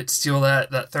 Why did it steal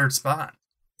that third spot?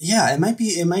 Yeah, it might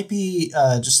be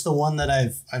just the one that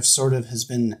I've sort of has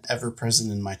been ever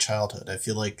present in my childhood. I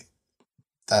feel like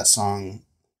that song,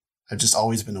 I've just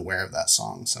always been aware of that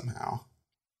song somehow.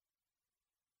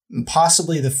 And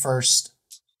possibly the first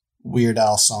Weird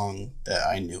Al song that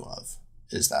I knew of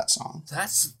is that song.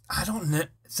 I don't know.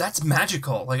 That's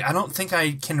magical. Like, I don't think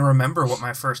I can remember what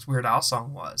my first Weird Al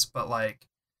song was, but like,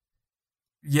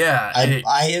 yeah.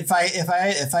 If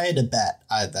I had to bet,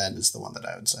 that is the one that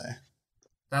I would say.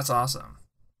 That's awesome.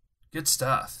 Good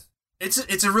stuff.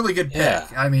 It's a really good pick. Yeah.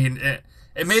 I mean,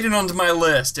 it made it onto my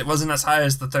list. It wasn't as high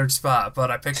as the third spot,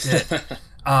 but I picked it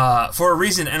for a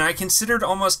reason, and I considered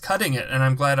almost cutting it, and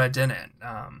I'm glad I didn't.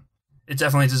 It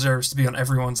definitely deserves to be on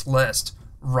everyone's list,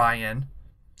 Ryan.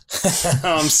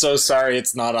 I'm so sorry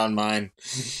it's not on mine.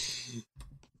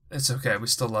 It's okay. We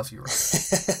still love you,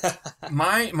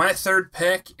 Ryan. My third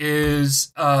pick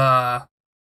is a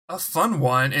fun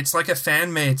one. It's like a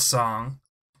fan-made song.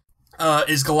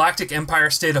 Is Galactic Empire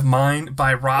State of Mind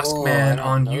by Roskman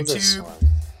on YouTube.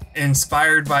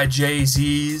 Inspired by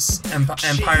Jay-Z's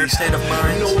Empire State of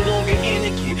Mind. No longer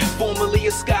Anakin, formerly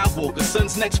a Skywalker,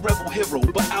 son's next rebel hero,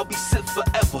 but I'll be Sith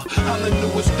forever. I'm the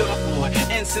newest Dark Lord,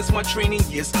 and since my training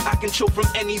years, I can choke from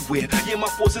anywhere. Yeah, my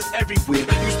force is everywhere.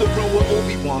 Used to run with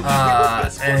Obi-Wan.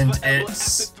 And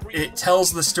it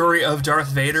tells the story of Darth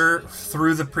Vader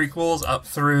through the prequels up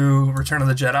through Return of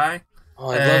the Jedi.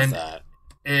 Oh, I love that.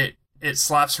 It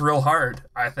slaps real hard.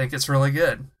 I think it's really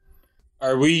good.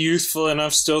 Are we youthful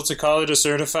enough still to call it a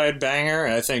certified banger?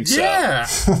 I think so. Yeah.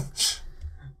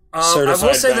 I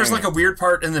will say there's like a weird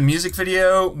part in the music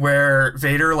video where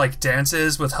Vader like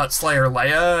dances with Huttslayer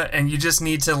Leia, and you just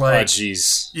need to like, you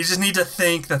just need to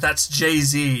think that that's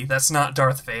Jay-Z. That's not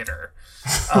Darth Vader.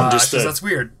 Because that's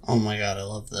weird. Oh my god, I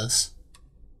love this.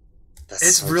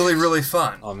 It's really, really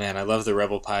fun. Oh man, I love the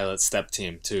Rebel Pilot step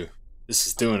team too. This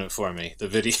is doing it for me. The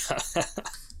video.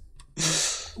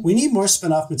 We need more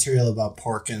spin-off material about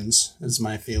Porkins, is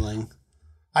my feeling.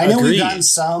 I know we've gotten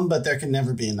some, but there can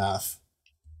never be enough.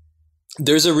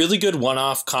 There's a really good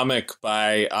one-off comic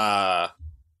by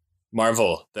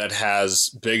Marvel that has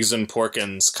Biggs and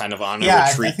Porkins kind of on a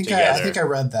retreat together. I think I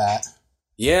read that.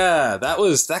 Yeah,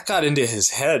 that got into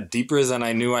his head deeper than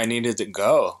I knew I needed to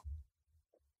go.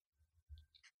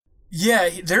 Yeah,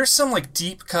 there's some like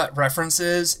deep cut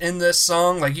references in this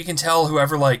song. Like you can tell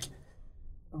whoever like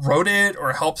wrote it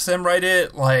or helped them write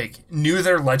it like knew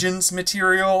their Legends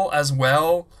material as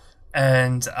well.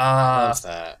 And I love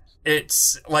that.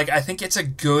 It's like, I think it's a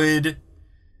good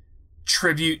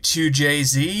tribute to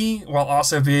Jay-Z while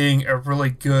also being a really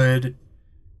good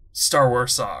Star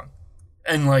Wars song.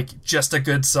 And like just a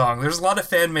good song. There's a lot of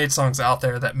fan-made songs out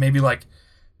there that maybe like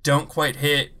don't quite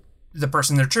hit the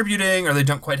person they're tributing, or they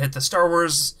don't quite hit the Star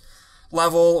Wars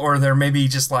level, or they're maybe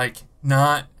just like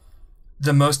not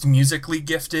the most musically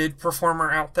gifted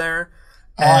performer out there.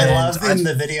 Oh, I love in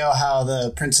the video how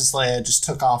the Princess Leia just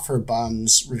took off her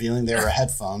buns, revealing they were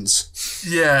headphones.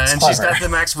 Yeah, and she's got the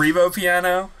Max Rebo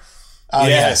piano. Oh,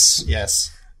 yes.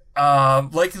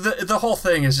 Like the whole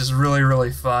thing is just really,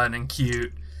 really fun and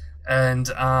cute. And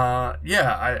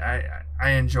yeah, I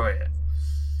enjoy it.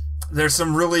 There's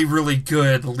some really, really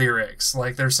good lyrics.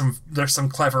 Like there's some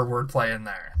clever wordplay in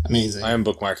there. Amazing. I am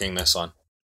bookmarking this one.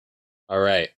 All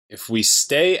right. If we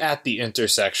stay at the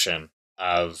intersection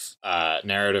of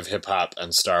narrative hip-hop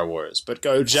and Star Wars, but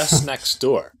go just next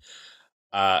door.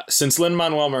 Since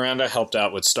Lin-Manuel Miranda helped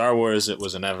out with Star Wars, it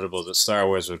was inevitable that Star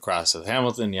Wars would cross with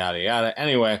Hamilton, yada yada.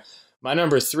 Anyway, my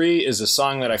number 3 is a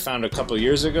song that I found a couple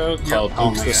years ago called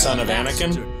Luke the Son of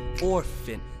Anakin.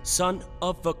 Orphan, son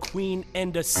of a queen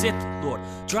and a Sith Lord,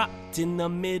 dropped in the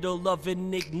middle of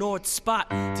an ignored spot,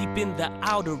 deep in the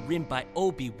outer rim by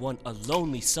Obi-Wan, a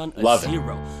lonely son of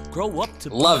Zero. Grow up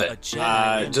to Love be it. a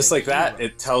Jedi. Just like that,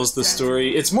 it tells the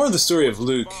story. It's more the story of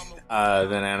Luke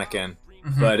than Anakin,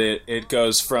 but it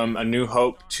goes from A New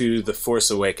Hope to The Force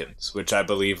Awakens, which I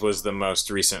believe was the most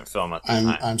recent film at the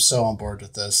time. I'm so on board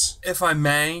with this. If I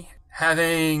may,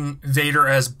 having Vader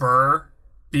as Burr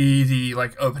be the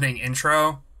like opening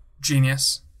intro,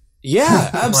 genius. Yeah,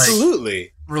 absolutely.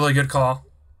 Like, really good call.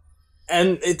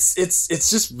 And it's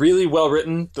just really well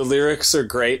written. The lyrics are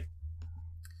great.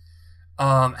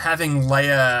 Having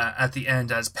Leia at the end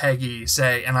as Peggy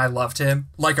say, "And I loved him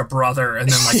like a brother," and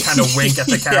then like kind of wink at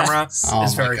the camera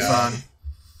is very fun.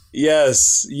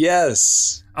 Yes,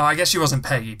 yes. Oh, I guess she wasn't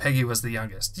Peggy. Peggy was the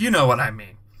youngest. You know what I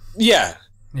mean. Yeah.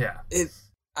 Yeah.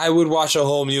 I would watch a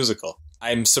whole musical.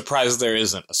 I'm surprised there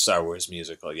isn't a Star Wars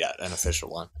musical yet, an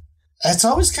official one. It's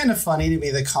always kind of funny to me,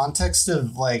 the context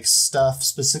of like stuff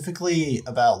specifically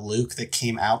about Luke that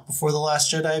came out before The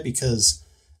Last Jedi, because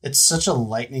it's such a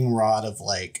lightning rod of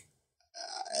like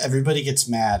everybody gets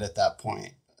mad at that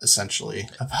point, essentially,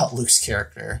 about Luke's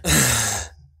character.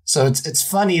 So it's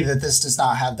funny that this does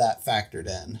not have that factored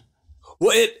in.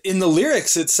 Well, in the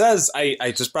lyrics, it says,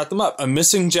 I just brought them up, a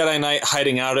missing Jedi Knight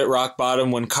hiding out at rock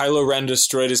bottom. When Kylo Ren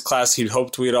destroyed his class, he'd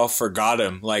hoped we'd all forgot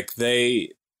him. Like,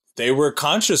 they were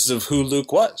conscious of who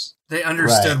Luke was. They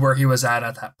understood where he was at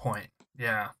that point.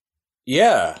 Yeah.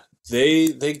 Yeah,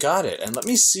 they got it. And let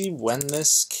me see when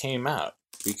this came out.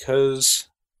 Because,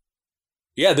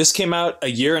 yeah, this came out a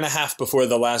year and a half before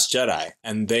The Last Jedi.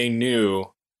 And they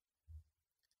knew,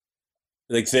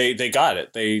 like, they got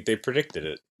it. They predicted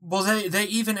it. Well, they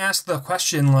even asked the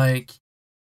question, like,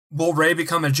 will Rey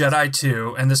become a Jedi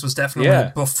too? And this was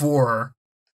definitely before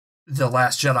The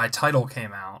Last Jedi title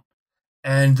came out.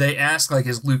 And they asked, like,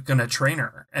 is Luke going to train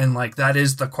her? And, like, that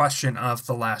is the question of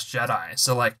The Last Jedi.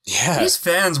 So, like, these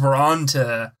fans were on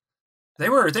to... They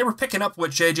were picking up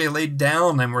what JJ laid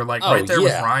down and were, like, right there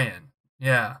with Ryan.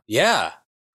 Yeah. Yeah.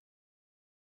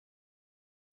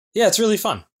 Yeah, it's really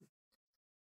fun.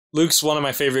 Luke's one of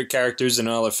my favorite characters in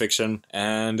all of fiction,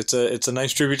 and it's a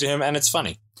nice tribute to him, and it's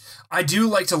funny. I do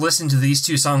like to listen to these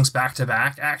two songs back to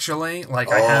back, actually. Like,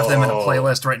 I have them in a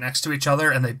playlist right next to each other,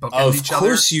 and they bookend each other. Of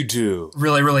course you do.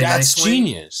 Really, really nicely. That's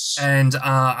genius. And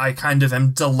I kind of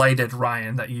am delighted,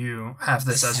 Ryan, that you have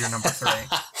this as your number 3.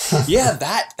 Yeah,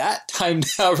 that timed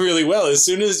out really well. As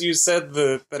soon as you said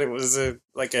that it was a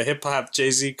hip-hop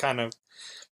Jay-Z kind of...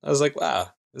 I was like,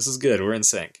 wow, this is good. We're in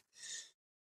sync.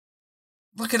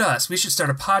 Look at us. We should start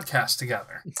a podcast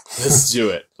together. Let's do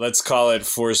it. Let's call it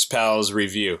Force Pals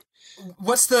Review.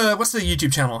 What's the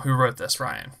YouTube channel who wrote this,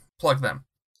 Ryan? Plug them.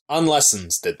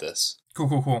 Unlessons did this.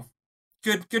 Cool.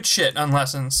 Good shit,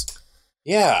 Unlessons.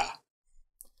 Yeah.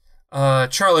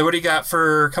 Charlie, what do you got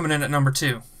for coming in at number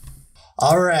 2?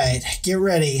 All right, get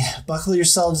ready. Buckle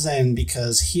yourselves in,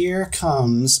 because here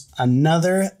comes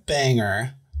another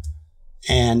banger.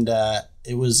 And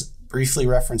it was briefly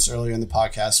referenced earlier in the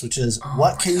podcast, which is,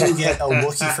 what can you get a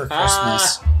Wookiee for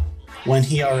Christmas when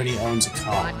he already owns a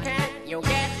cone? What can you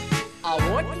get a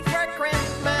Wookiee for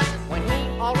Christmas when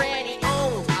he already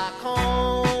owns a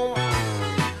cone?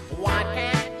 What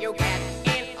can you get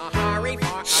in a hurry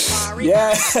for a furry?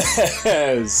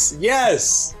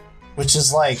 Yes. Which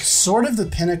is like sort of the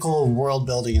pinnacle of world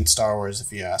building in Star Wars,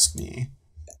 if you ask me.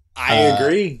 I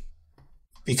agree.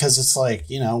 Because it's like,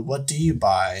 what do you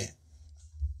buy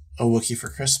a Wookiee for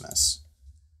Christmas?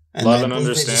 And love and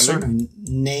understanding. They just sort of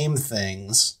name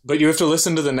things. But you have to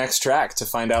listen to the next track to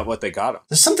find out what they got them.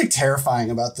 There's something terrifying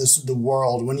about the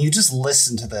world. When you just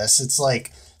listen to this, it's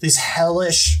like these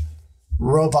hellish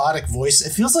robotic voices.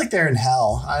 It feels like they're in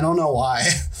hell. I don't know why.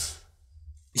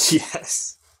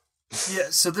 Yes. Yeah,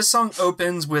 so this song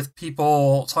opens with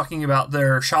people talking about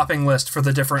their shopping list for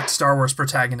the different Star Wars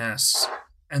protagonists.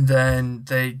 And then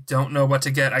they don't know what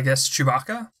to get, I guess,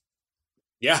 Chewbacca?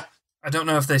 Yeah. I don't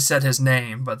know if they said his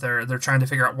name, but they're trying to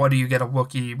figure out, what do you get a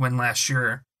Wookiee when last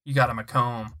year you got him a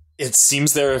comb? It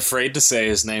seems they're afraid to say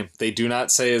his name. They do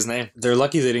not say his name. They're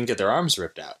lucky they didn't get their arms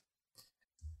ripped out.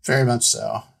 Very much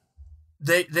so.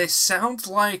 They sound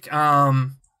like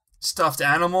stuffed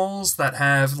animals that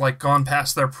have like gone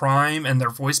past their prime, and their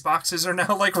voice boxes are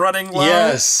now like running low.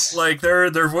 Yes. Like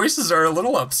their voices are a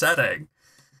little upsetting.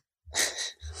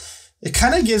 It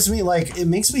kind of gives me it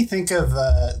makes me think of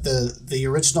the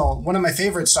original, one of my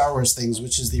favorite Star Wars things,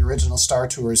 which is the original Star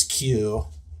Tours queue.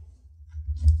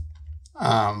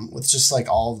 With just like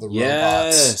all of the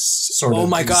robots. Sort of. Oh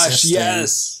my gosh, existing.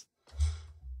 yes.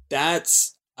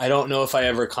 That's, I don't know if I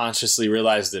ever consciously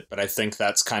realized it, but I think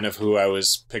that's kind of who I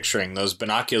was picturing, those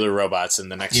binocular robots in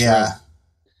the next room.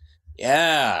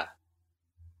 Yeah.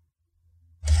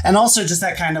 And also just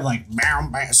that kind of like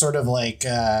sort of like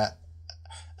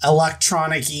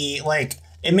electronic-y, like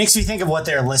it makes me think of what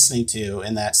they're listening to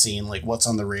in that scene, like what's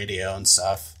on the radio and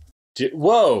stuff.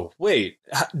 Whoa, wait.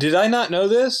 Did I not know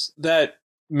this? That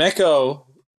Meko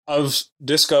of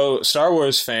Disco Star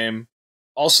Wars fame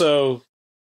also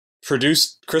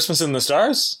produced Christmas in the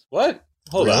Stars? What?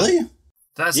 Hold on. Really?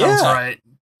 That sounds right.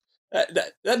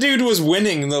 That dude was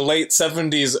winning in the late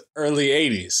 70s, early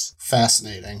 80s.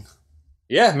 Fascinating.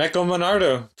 Yeah, Meko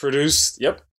Monardo produced.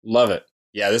 Yep, love it.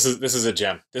 Yeah, this is a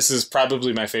gem. This is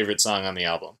probably my favorite song on the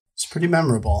album. It's pretty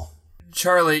memorable.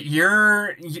 Charlie,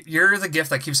 you're the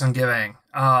gift that keeps on giving.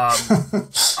 I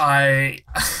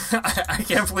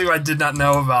can't believe I did not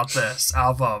know about this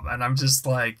album, and I'm just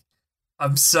like,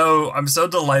 I'm so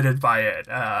delighted by it.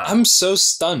 I'm so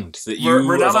stunned that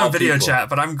we're not on video chat,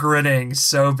 but I'm grinning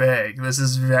so big. This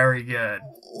is very good.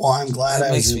 Well, I'm glad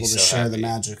I was able to share the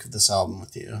magic of this album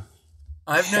with you.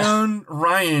 I've known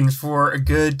Ryan for a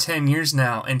good 10 years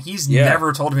now, and he's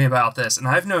never told me about this. And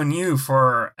I've known you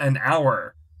for an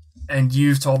hour, and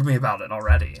you've told me about it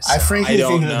already. So. I frankly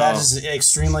think that is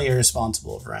extremely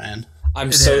irresponsible of Ryan.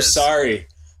 I'm so sorry.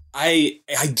 I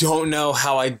don't know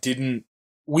how I didn't.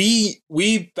 We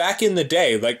back in the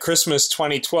day, like Christmas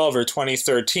 2012 or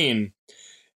 2013,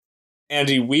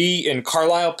 Andy, we in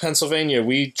Carlisle, Pennsylvania,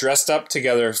 we dressed up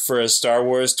together for a Star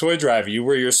Wars toy drive. You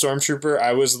were your Stormtrooper,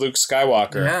 I was Luke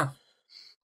Skywalker. Yeah.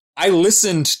 I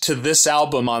listened to this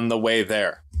album on the way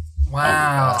there. Wow. Oh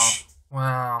my gosh.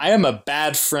 Wow. I am a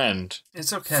bad friend.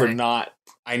 It's okay. For not,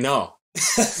 I know.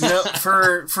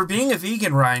 For being a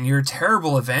vegan, Ryan, you're a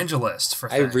terrible evangelist for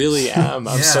things. I really am.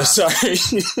 I'm so sorry.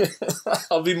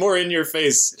 I'll be more in your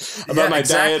face about my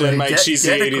diet and my cheesy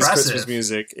 80s Christmas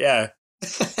music. Yeah.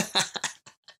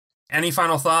 Any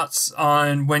final thoughts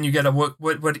on when you get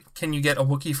what can you get a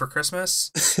Wookiee for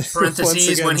Christmas? Parentheses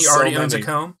again, when he already owns a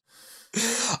comb.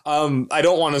 I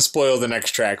don't want to spoil the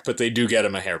next track, but they do get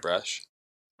him a hairbrush.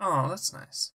 Oh, that's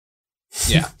nice.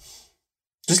 Yeah.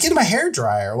 Just get him a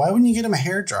hairdryer. Why wouldn't you get him a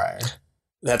hairdryer?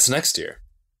 That's next year.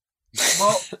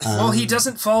 Well, he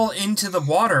doesn't fall into the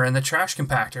water in the trash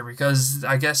compactor because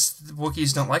I guess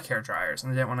Wookiees don't like hairdryers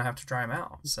and they didn't want to have to dry them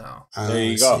out. So there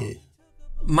you go.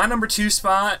 My number 2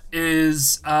 spot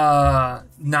is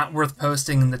not worth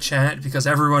posting in the chat because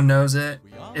everyone knows it.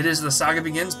 It is The Saga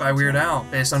Begins by Weird Al,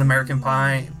 based on American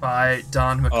Pie by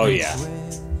Don McLean. Oh, yeah.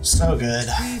 So good.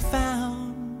 We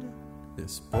found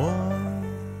this boy.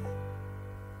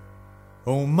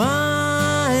 Oh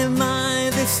my,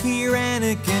 this here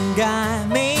Anakin guy.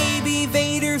 Maybe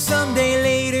Vader someday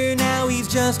later, now he's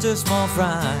just a small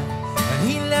fry. And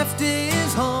he left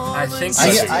his home.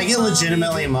 I get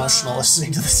legitimately emotional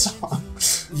listening to the song.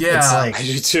 Yeah, it's like, I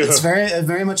do too. It's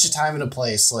very much a time and a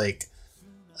place. Like,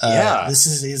 this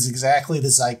is exactly the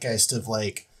zeitgeist of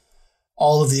like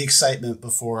all of the excitement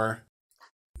before.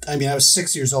 I mean, I was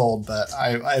 6 years old, but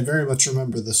I very much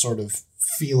remember the sort of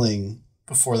feeling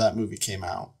before that movie came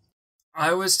out.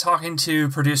 I was talking to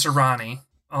producer Ronnie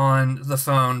on the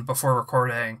phone before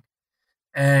recording,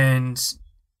 and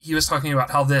he was talking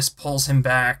about how this pulls him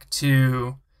back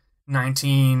to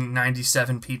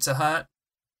 1997 Pizza Hut.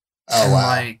 Oh, and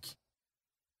wow.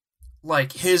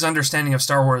 Like his understanding of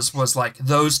Star Wars was like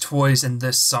those toys and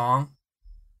this song.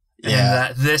 And Yeah.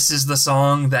 that this is the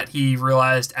song that he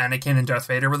realized Anakin and Darth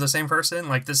Vader were the same person.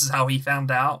 Like, this is how he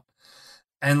found out.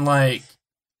 And like,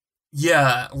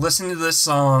 yeah, listening to this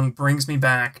song brings me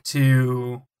back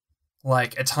to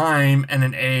like a time and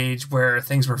an age where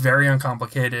things were very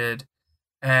uncomplicated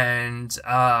and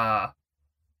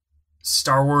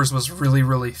Star Wars was really,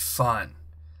 really fun.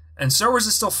 And Star Wars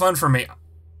is still fun for me.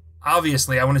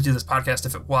 Obviously, I wouldn't do this podcast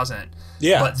if it wasn't.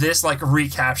 Yeah. But this like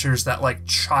recaptures that like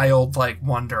childlike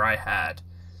wonder I had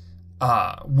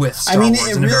with Star Wars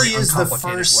it in a really very is the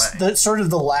uncomplicated first, way. the sort of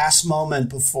the last moment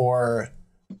before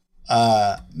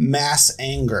mass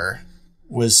anger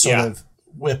was sort of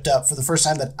whipped up for the first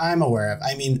time that I'm aware of.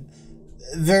 I mean,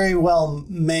 very well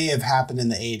may have happened in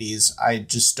the 80s. I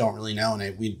just don't really know,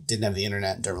 and we didn't have the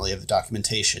internet and don't really have the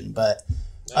documentation. But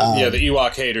the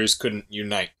Ewok haters couldn't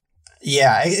unite.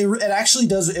 Yeah, it actually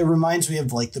does. It reminds me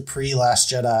of like the pre-Last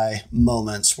Jedi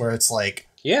moments where it's like,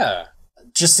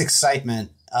 just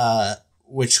excitement,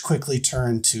 which quickly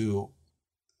turned to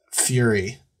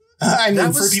fury. I mean,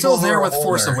 that for was people still there who are with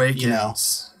Force older, Awakens. you know.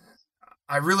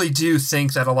 I really do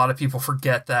think that a lot of people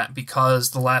forget that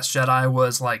because The Last Jedi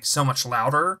was like so much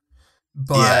louder,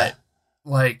 but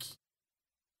like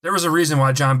there was a reason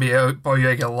why John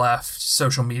Boyega left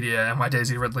social media and why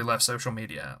Daisy Ridley left social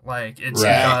media. Like it's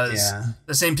because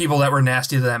the same people that were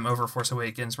nasty to them over Force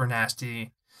Awakens were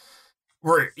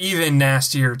even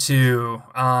nastier to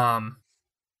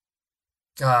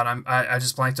God, I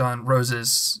just blanked on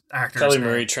Rose's actor. Kelly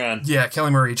Marie Tran. Yeah,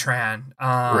 Kelly Marie Tran.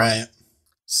 Right.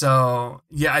 So,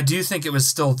 yeah, I do think it was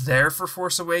still there for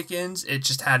Force Awakens. It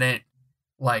just hadn't,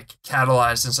 like,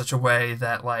 catalyzed in such a way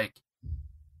that, like,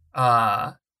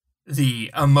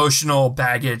 the emotional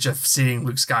baggage of seeing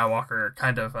Luke Skywalker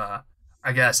kind of,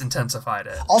 I guess, intensified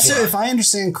it. Also, if I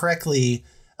understand correctly,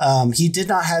 he did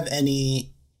not have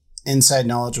any inside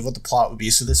knowledge of what the plot would be,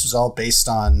 so this was all based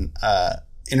on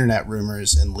internet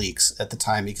rumors and leaks at the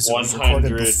time because it was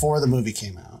recorded before the movie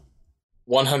came out.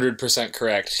 100%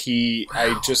 correct.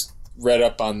 I just read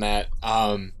up on that.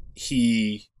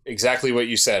 He exactly what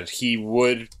you said. He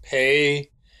would pay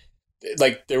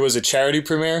like there was a charity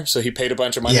premiere, so he paid a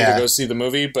bunch of money to go see the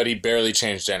movie, but he barely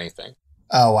changed anything.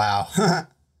 Oh, wow.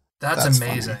 That's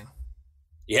amazing. Funny.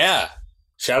 Yeah.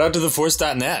 Shout out to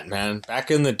theforce.net, man.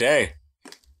 Back in the day.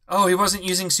 Oh, he wasn't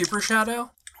using Super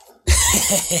Shadow?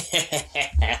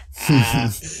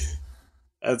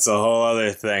 That's a whole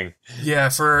other thing. Yeah,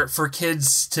 for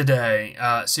kids today,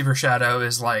 Super Shadow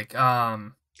is like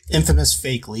infamous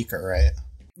fake leaker, right?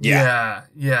 Yeah.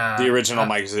 The original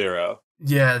Mike Zero.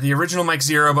 Yeah, the original Mike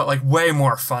Zero, but like way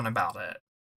more fun about it.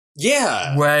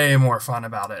 Yeah. Way more fun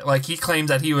about it. Like he claimed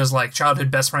that he was like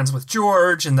childhood best friends with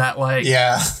George and that like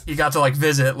he got to like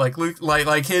visit like Luke,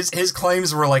 like his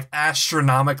claims were like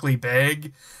astronomically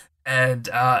big, and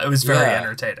it was very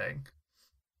entertaining.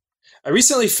 I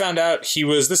recently found out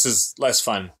this is less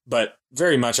fun, but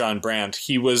very much on brand.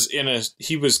 He was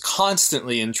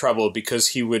constantly in trouble because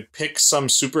he would pick some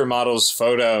supermodel's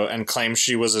photo and claim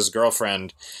she was his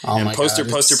girlfriend and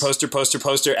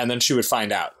poster, and then she would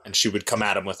find out and she would come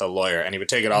at him with a lawyer and he would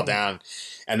take it all down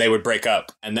and they would break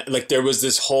up. And like there was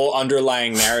this whole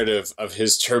underlying narrative of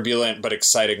his turbulent but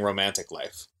exciting romantic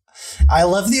life. I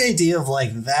love the idea of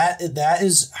like that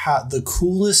is how the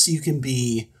coolest you can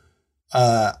be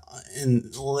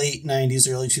in late 90s,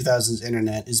 early 2000s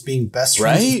internet is being best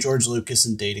friends with George Lucas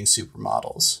and dating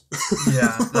supermodels.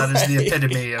 Yeah, that is the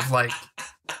epitome of like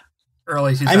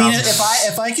early 2000s. I mean,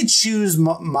 if I could choose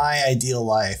my ideal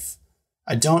life,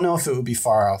 I don't know if it would be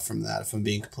far off from that, if I'm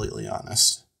being completely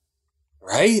honest.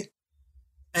 Right?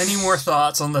 Any more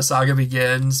thoughts on The Saga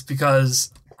Begins?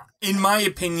 Because in my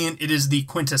opinion, it is the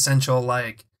quintessential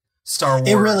like Star Wars.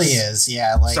 It really is,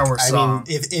 yeah. Like, Star Wars song. I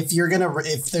mean,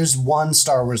 if there's one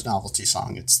Star Wars novelty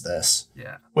song, it's this.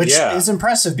 Yeah. Which is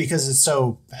impressive because it's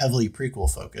so heavily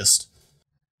prequel focused.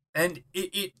 And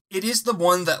it is the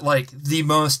one that like the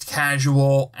most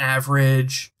casual,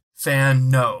 average fan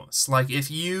knows. Like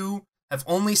if you have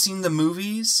only seen the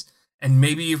movies and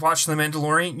maybe you've watched The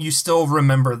Mandalorian, you still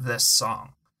remember this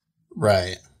song.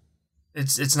 Right.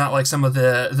 It's not like some of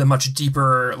the much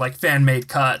deeper like fan made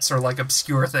cuts or like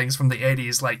obscure things from the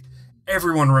 80s. Like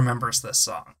everyone remembers this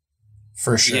song.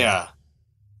 For sure. Yeah.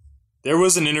 There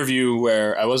was an interview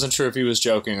where I wasn't sure if he was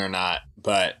joking or not,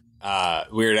 but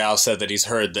Weird Al said that he's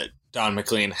heard that Don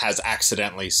McLean has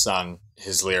accidentally sung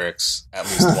his lyrics at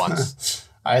least once.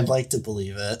 I'd like to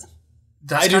believe it.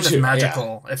 That's kind of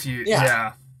magical if you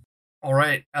All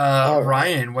right.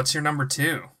 Ryan, what's your number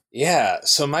 2? Yeah,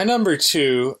 so my number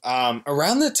 2,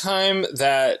 around the time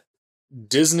that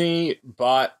Disney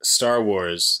bought Star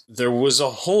Wars, there was a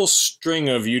whole string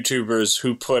of YouTubers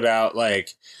who put out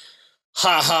like,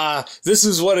 haha, this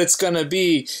is what it's gonna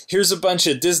be. Here's a bunch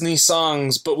of Disney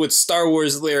songs, but with Star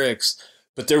Wars lyrics.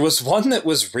 But there was one that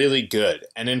was really good,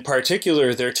 and in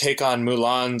particular, their take on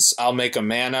Mulan's I'll Make a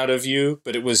Man Out of You,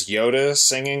 but it was Yoda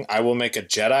singing I Will Make a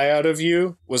Jedi Out of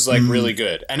You, was like really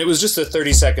good. And it was just a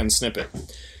 30-second snippet.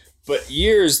 But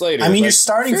years later... I mean, you're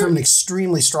starting from an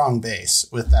extremely strong base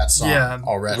with that song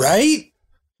already. Right?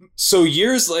 So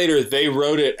years later, they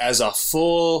wrote it as a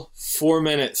full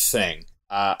 4-minute thing.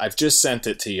 I've just sent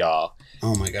it to y'all.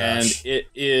 Oh my gosh. And it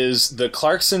is the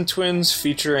Clarkson Twins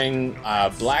featuring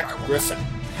Black Griffin.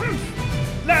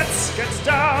 Let's get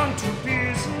down to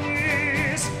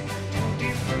business to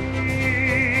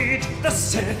defeat the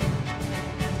Sith.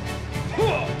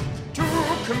 To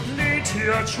complete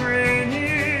your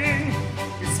training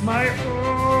is my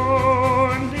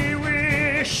only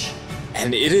wish.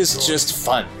 And it is just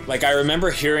fun. Like, I remember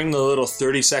hearing the little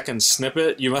 30-second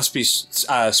snippet. You must be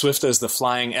swift as the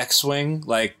flying X-Wing.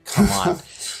 Like, come on.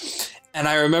 And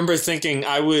I remember thinking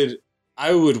I would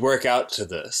work out to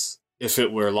this if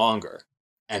it were longer.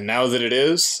 And now that it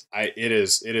is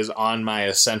on my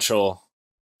essential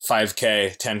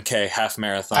 5K, 10K, half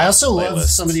marathon. I also playlist. love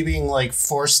somebody being like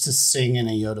forced to sing in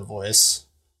a Yoda voice,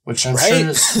 which I'm sure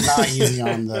is not easy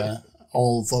on the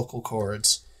old vocal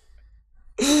cords.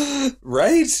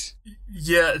 Right?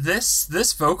 Yeah,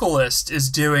 this vocalist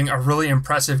is doing a really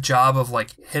impressive job of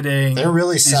like hitting. They're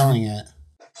really selling it.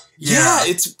 Yeah,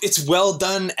 it's well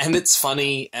done and it's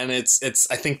funny and it's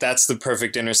I think that's the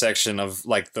perfect intersection of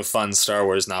like the fun Star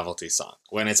Wars novelty song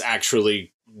when it's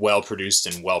actually well produced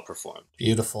and well performed.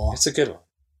 Beautiful. It's a good one.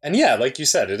 And yeah, like you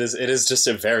said, it is just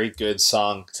a very good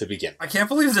song to begin. I can't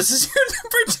believe this is your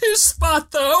number 2 spot,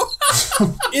 though.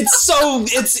 It's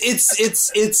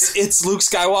Luke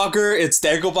Skywalker, it's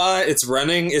Dagobah, it's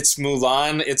running, it's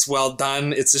Mulan, it's well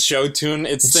done, it's a show tune,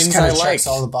 it's things I like. Checks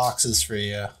all the boxes for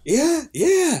you. Yeah.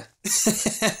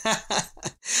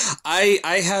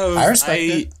 I respect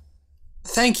it.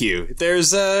 Thank you.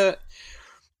 There's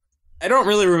I don't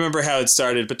really remember how it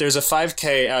started, but there's a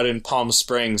 5K out in Palm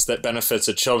Springs that benefits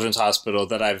a children's hospital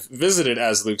that I've visited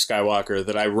as Luke Skywalker,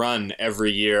 that I run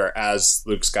every year as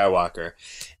Luke Skywalker.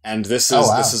 And this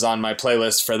is on my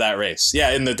playlist for that race. Yeah,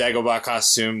 in the Dagobah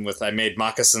costume I made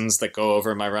moccasins that go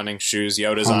over my running shoes.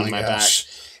 Yoda's on my back.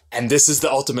 And this is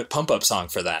the ultimate pump-up song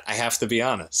for that. I have to be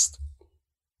honest.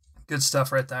 Good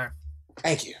stuff right there.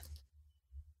 Thank you.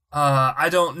 I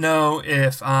don't know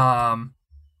if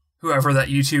whoever that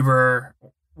YouTuber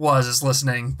is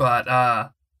listening, but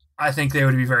I think they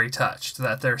would be very touched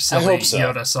that their silly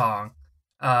Yoda song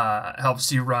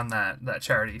helps you run that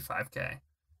charity 5K.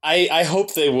 I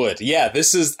hope they would. Yeah,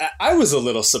 I was a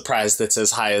little surprised it's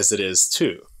as high as it is,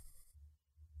 too.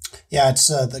 Yeah, it's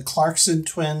the Clarkson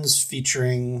twins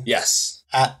featuring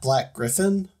at Black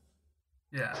Griffin.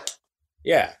 Yeah.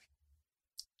 Yeah.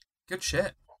 Good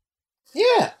shit.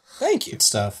 Yeah, thank you. Good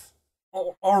stuff.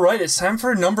 Oh, all right, it's time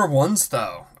for number ones,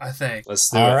 though, I think. Let's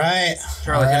do it. All right.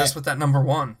 Charlie, hit us with that number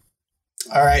one.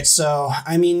 All right, so,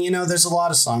 I mean, there's a lot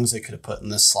of songs they could have put in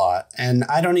this slot, and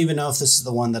I don't even know if this is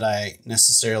the one that I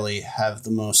necessarily have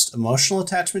the most emotional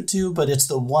attachment to, but it's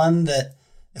the one that,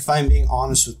 if I'm being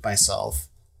honest with myself,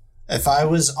 if I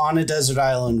was on a desert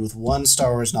island with one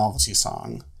Star Wars novelty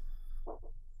song,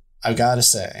 I've got to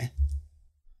say,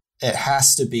 it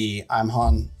has to be I'm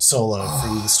Han Solo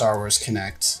from the Star Wars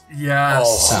Kinect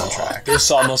soundtrack.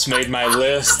 This almost made my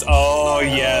list. Oh,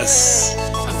 yes.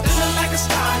 I'm feeling like a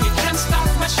star, you can't stop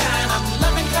my shine. I'm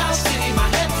loving Cloud City, my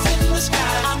head's in the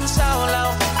sky. I'm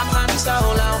Solo, I'm Han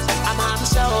Solo, I'm Han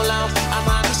Solo, I'm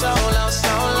Han Solo,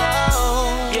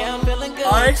 Solo. Yeah, I'm feeling good.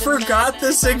 I forgot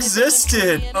this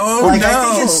existed. Oh, no.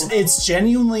 I think it's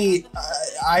genuinely...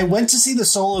 I went to see the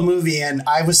Solo movie, and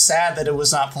I was sad that it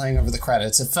was not playing over the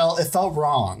credits. It felt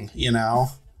wrong, I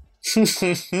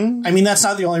mean, that's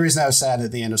not the only reason I was sad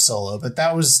at the end of Solo, but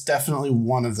that was definitely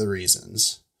one of the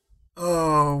reasons.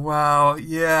 Oh, wow.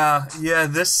 Yeah,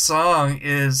 this song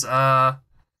is,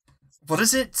 what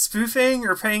is it, spoofing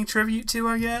or paying tribute to,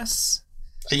 I guess?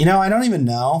 I don't even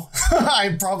know.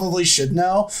 I probably should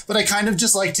know, but I kind of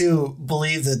just like to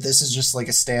believe that this is just like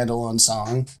a standalone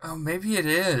song. Oh, maybe it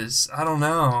is. I don't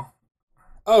know.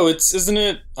 Oh, isn't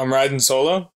it I'm Riding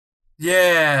Solo?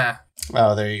 Yeah.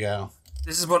 Oh, there you go.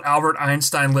 This is what Albert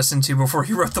Einstein listened to before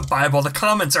he wrote the Bible. The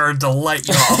comments are a delight,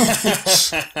 y'all.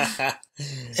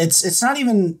 It's not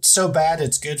even so bad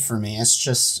it's good for me. It's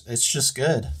just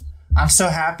good. I'm so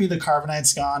happy the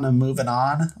Carbonite's gone. I'm moving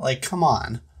on. Like, come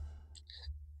on.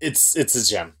 It's a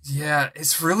gem. Yeah,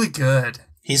 it's really good.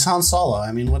 He's Han Solo.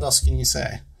 I mean, what else can you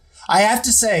say? I have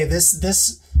to say,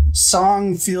 this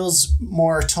song feels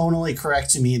more tonally correct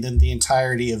to me than the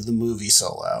entirety of the movie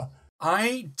Solo.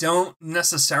 I don't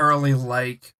necessarily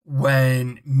like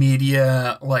when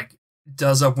media,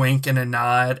 does a wink and a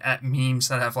nod at memes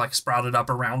that have, sprouted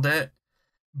up around it.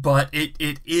 But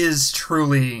it is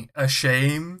truly a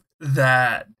shame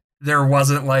that there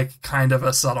wasn't, kind of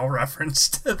a subtle reference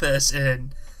to this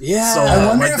in... Yeah, Solo. I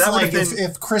wonder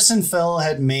if Chris and Phil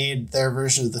had made their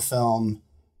version of the film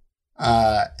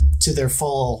to their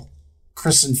full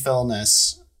Chris and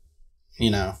Philness, you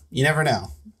never know.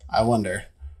 I wonder.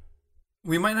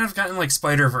 We might not have gotten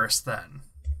Spider-Verse then.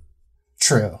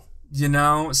 True.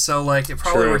 So it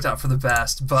probably worked out for the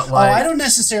best, but I don't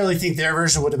necessarily think their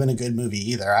version would have been a good movie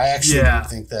either. I actually don't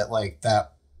think that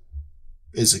that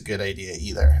is a good idea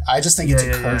either. I just think it's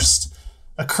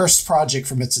a cursed project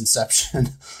from its inception.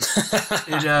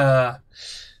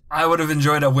 I would have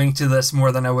enjoyed a wink to this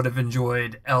more than I would have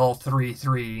enjoyed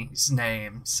L33's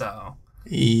name, so.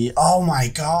 Oh my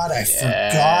god, I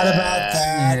forgot about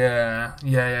that.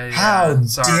 Yeah. How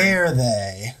dare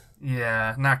they?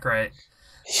 Yeah, not great.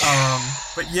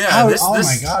 But yeah,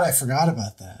 my god, I forgot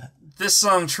about that. This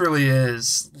song truly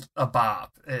is a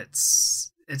bop.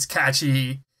 It's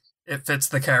catchy. It fits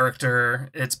the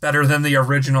character. It's better than the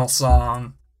original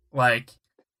song.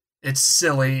 It's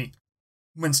silly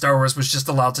when Star Wars was just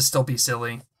allowed to still be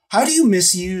silly. How do you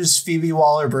misuse Phoebe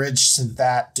Waller-Bridge to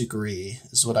that degree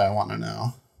is what I want to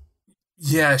know.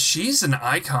 Yeah, she's an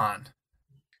icon.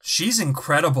 She's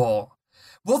incredible.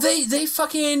 Well, they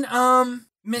fucking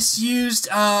misused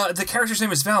the character's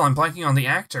name is Val. I'm blanking on the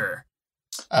actor.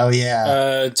 Oh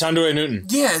yeah. Thandwe Newton.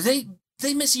 Yeah,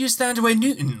 they misused Thandwe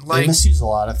Newton. They misuse a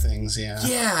lot of things, yeah.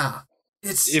 Yeah.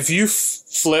 If you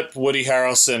flip Woody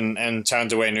Harrelson and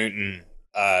Thandwe Newton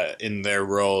in their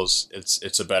roles,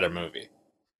 it's a better movie.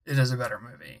 It is a better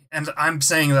movie. And I'm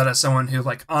saying that as someone who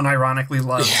unironically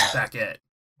loves Beckett.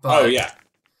 But, oh yeah.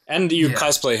 And you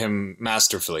cosplay him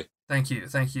masterfully. Thank you.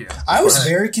 I was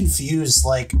very confused,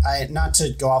 not to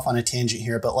go off on a tangent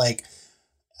here, but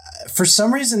for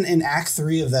some reason in Act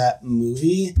 3 of that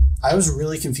movie, I was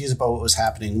really confused about what was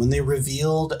happening when they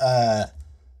revealed the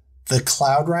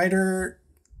Cloud Rider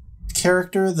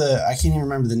character. I can't even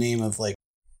remember the name of like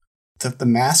the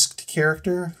masked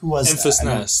character. Who was Enfys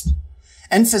Nest?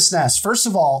 Enfys Nest. First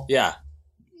of all, yeah,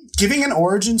 giving an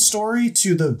origin story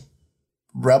to the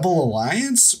Rebel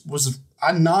Alliance was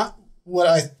not what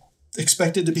I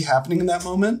expected to be happening in that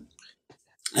moment.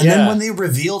 And then when they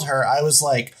revealed her, I was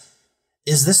like,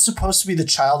 is this supposed to be the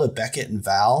child of Beckett and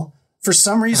Val? For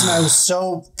some reason, I was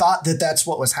thought that that's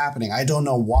what was happening. I don't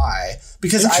know why.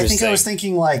 Because I think I was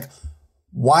thinking like,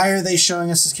 why are they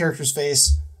showing us this character's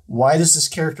face? Why does this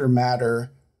character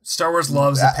matter? Star Wars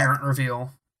loves a parent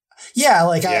reveal. Yeah,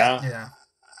 like yeah.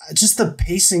 Just the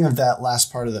pacing of that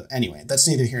last part of the... Anyway, that's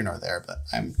neither here nor there, but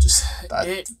I'm just...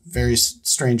 very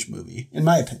strange movie, in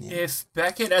my opinion. If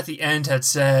Beckett at the end had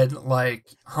said, like,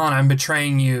 Han, I'm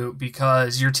betraying you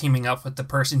because you're teaming up with the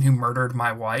person who murdered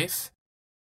my wife,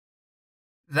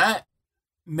 that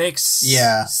makes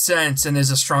sense and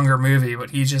is a stronger movie, but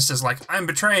he just is like, I'm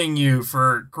betraying you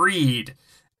for greed.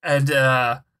 And,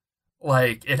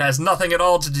 like, it has nothing at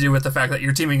all to do with the fact that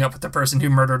you're teaming up with the person who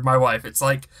murdered my wife. It's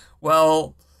like,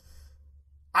 well...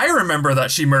 I remember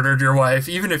that she murdered your wife,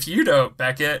 even if you don't,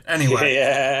 Beckett. Anyway.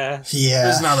 Yeah.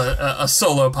 This is not a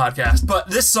solo podcast, but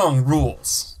this song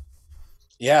rules.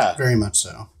 Yeah. Very much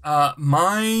so.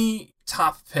 My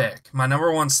top pick, my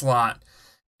number one slot,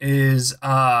 is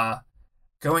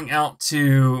going out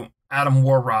to Adam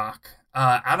Warrock.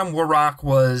 Adam Warrock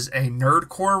was a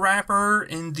nerdcore rapper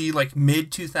in the, like,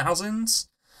 mid-2000s.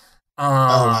 Oh,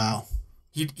 wow.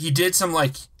 He did some,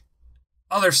 like...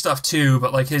 other stuff too,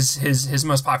 but like his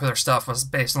most popular stuff was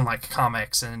based on like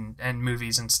comics and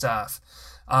movies and stuff.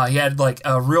 He had like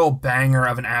a real banger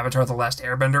of an Avatar: The Last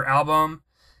Airbender album,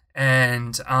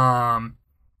 and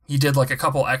he did like a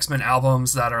couple X-Men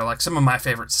albums that are like some of my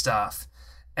favorite stuff.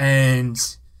 And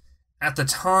at the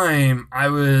time, I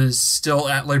was still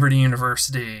at Liberty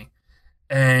University,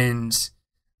 and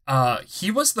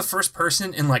he was the first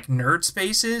person in like nerd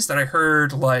spaces that I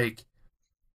heard like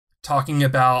talking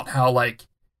about how, like,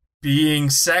 being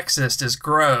sexist is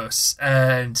gross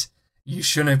and you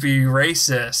shouldn't be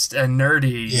racist and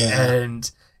nerdy and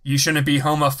you shouldn't be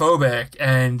homophobic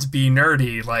and be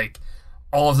nerdy. Like,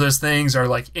 all of those things are,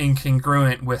 like,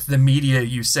 incongruent with the media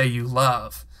you say you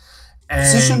love. And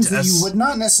positions that you would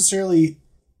not necessarily...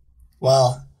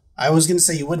 Well, I was going to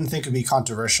say you wouldn't think would be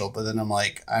controversial, but then I'm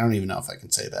like, I don't even know if I can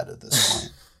say that at this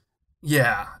point.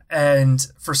 Yeah, and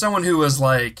for someone who was,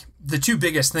 like... The two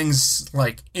biggest things,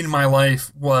 like, in my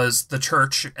life was the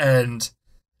church and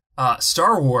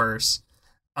Star Wars.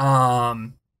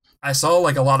 I saw,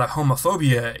 like, a lot of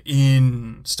homophobia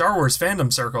in Star Wars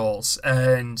fandom circles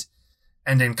and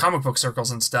in comic book circles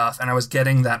and stuff, and I was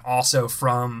getting that also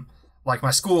from, like,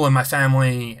 my school and my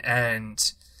family,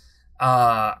 and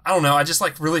I don't know, I just,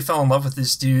 like, really fell in love with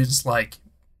this dude's, like,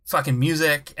 fucking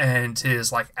music and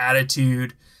his, like,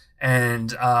 attitude.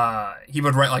 And he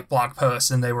would write like blog posts,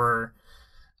 and they were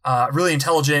really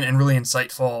intelligent and really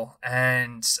insightful.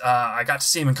 And I got to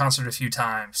see him in concert a few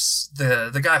times.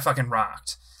 The guy fucking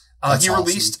rocked. He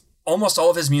released almost all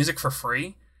of his music for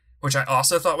free, which I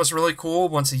also thought was really cool.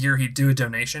 Once a year, he'd do a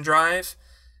donation drive,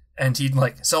 and he'd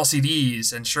like sell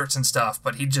CDs and shirts and stuff.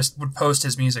 But he just would post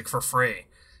his music for free,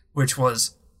 which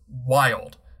was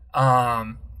wild.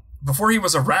 Before he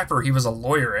was a rapper, he was a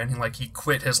lawyer, and like he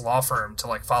quit his law firm to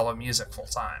like follow music full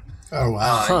time. Oh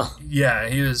wow! Yeah,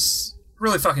 he was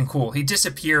really fucking cool. He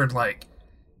disappeared like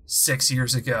 6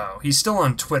 years ago. He's still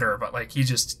on Twitter, but like he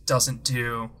just doesn't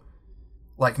do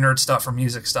like nerd stuff or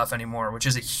music stuff anymore, which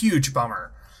is a huge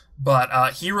bummer.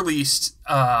 But he released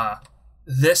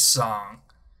this song,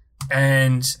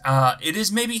 and it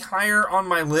is maybe higher on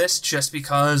my list just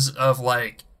because of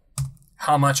like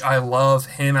how much I love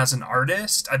him as an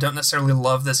artist. I don't necessarily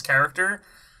love this character,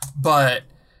 but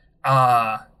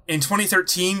in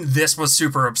 2013, this was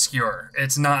super obscure.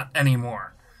 It's not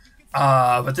anymore.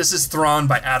 But this is Thrawn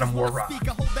by Adam Warrock.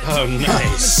 Oh,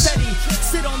 nice.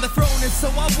 Sit on the throne, and so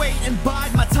I wait and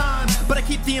bide my time. But I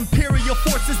keep the Imperial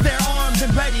forces there armed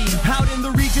and ready. Out in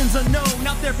the regions unknown,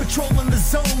 out there patrolling the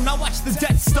zone. I watch the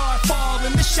Death Star fall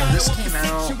in the shadow this of the came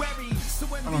out, sanctuary.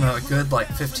 I don't know, a good like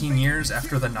 15 years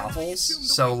after the novels.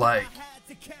 So like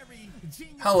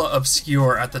hella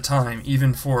obscure at the time,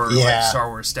 even for like Star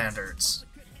Wars standards.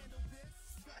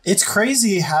 It's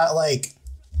crazy how like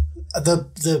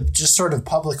the just sort of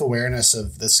public awareness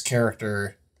of this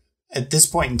character at this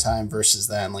point in time versus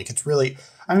then. Like it's really,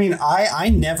 I mean, I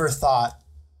never thought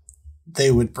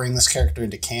they would bring this character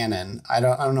into canon. I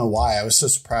don't know why. I was so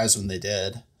surprised when they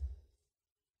did.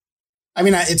 I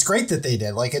mean, it's great that they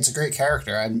did. Like, it's a great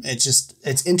character.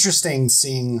 It's interesting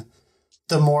seeing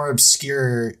the more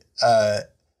obscure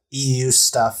EU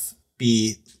stuff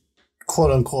be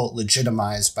quote unquote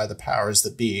legitimized by the powers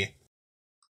that be.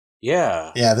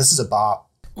 Yeah. Yeah, this is a bop.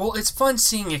 Well, it's fun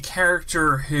seeing a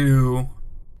character who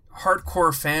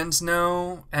hardcore fans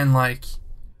know and, like,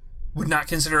 would not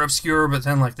consider obscure, but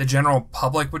then, like, the general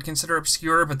public would consider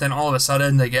obscure, but then all of a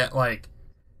sudden they get, like,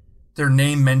 their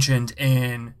name mentioned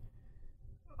in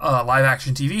a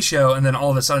live-action TV show, and then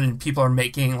all of a sudden people are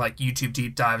making, like, YouTube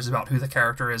deep dives about who the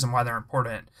character is and why they're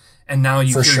important. And now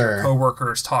you hear your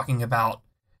coworkers talking about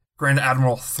Grand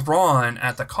Admiral Thrawn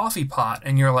at the coffee pot,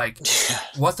 and you're like,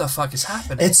 what the fuck is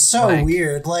happening? It's so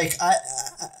weird. Like,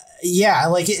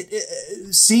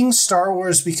 seeing Star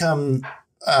Wars become,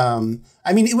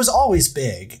 I mean, it was always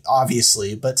big,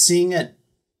 obviously, but seeing it,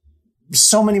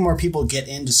 so many more people get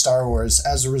into Star Wars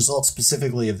as a result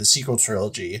specifically of the sequel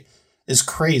trilogy is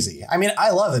crazy. I mean, I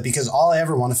love it because all I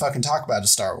ever want to fucking talk about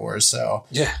is Star Wars. So,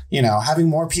 you know, having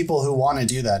more people who want to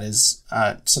do that is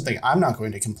something I'm not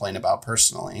going to complain about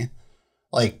personally.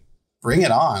 Like, bring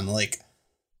it on. Like,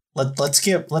 let's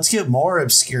get more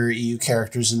obscure EU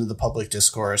characters into the public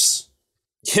discourse.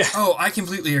 Yeah. Oh, I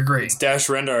completely agree. It's Dash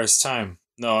Rendar's time.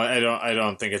 No, I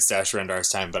don't think it's Dash Rendar's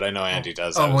time, but I know Andy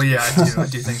does. Oh, well, yeah, I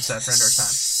do think it's Dash Rendar's time.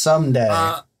 Someday.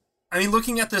 I mean,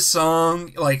 looking at this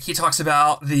song, like, he talks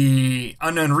about the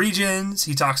unknown regions.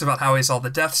 He talks about how he saw the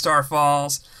Death Star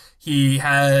falls. He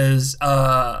has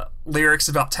lyrics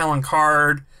about Talon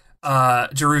Card,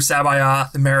 Jeru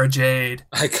Sabayoth, and Mara Jade.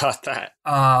 I got that.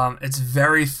 It's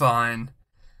very fun.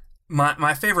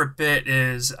 My favorite bit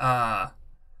is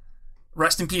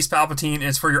rest in peace, Palpatine.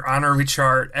 It's for your honor we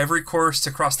chart every course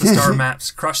to cross the star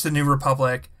maps, crush the New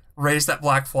Republic, raise that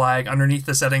black flag underneath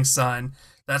the setting sun.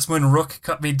 That's when Rook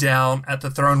cut me down at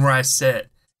the throne where I sit.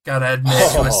 Gotta admit,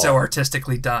 it was so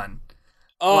artistically done.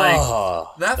 Like,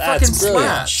 that fucking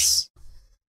slaps.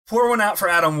 Pour one out for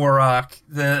Adam Warrock.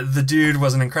 The dude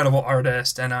was an incredible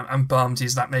artist, and I'm bummed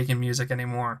he's not making music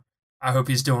anymore. I hope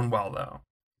he's doing well, though.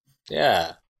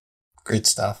 Yeah. Great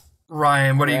stuff.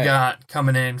 Ryan, what do you got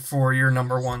coming in for your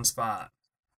number one spot?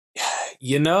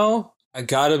 You know, I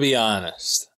gotta be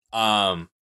honest.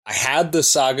 I had The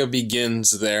Saga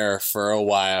Begins there for a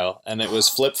while, and it was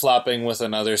flip-flopping with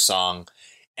another song,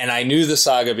 and I knew The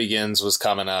Saga Begins was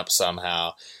coming up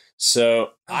somehow. So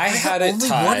I had it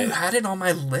tied. One who had it on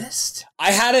my list?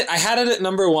 I had it at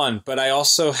number one, but I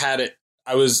also had it.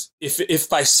 I was, if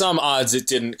by some odds it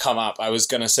didn't come up, I was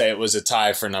going to say it was a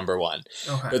tie for number one.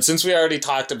 Okay. But since we already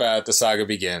talked about The Saga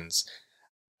Begins,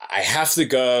 I have to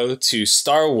go to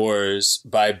Star Wars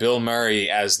by Bill Murray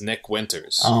as Nick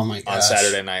Winters. Oh my gosh. On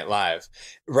Saturday Night Live.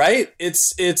 Right?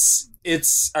 It's.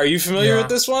 Are you familiar with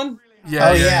this one?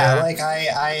 Yeah. Like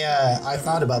I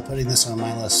thought about putting this on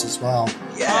my list as well.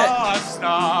 Yeah.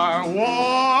 Star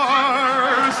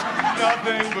Wars,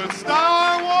 nothing but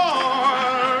Star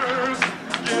Wars.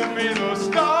 Give me the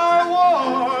Star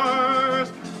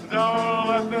Wars. Don't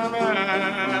let them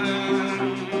end.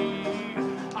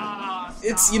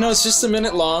 It's, it's just a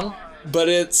minute long, but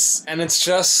it's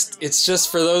just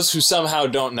for those who somehow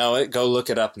don't know it, go look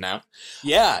it up now.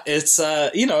 Yeah, it's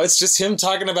it's just him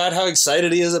talking about how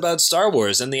excited he is about Star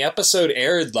Wars, and the episode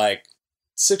aired like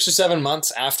 6 or 7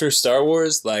 months after Star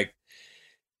Wars. Like,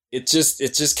 it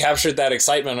just captured that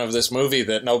excitement of this movie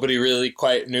that nobody really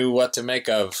quite knew what to make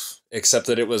of, except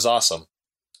that it was awesome.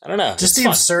 I don't know. Just the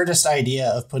absurdest idea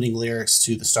of putting lyrics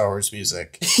to the Star Wars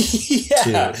music.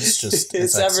 Yeah,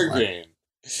 it's evergreen.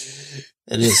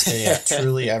 It is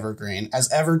truly evergreen.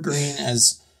 As evergreen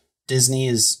as Disney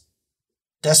is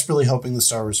desperately hoping the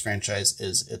Star Wars franchise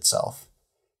is itself.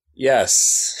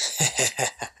 Yes.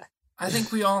 I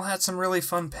think we all had some really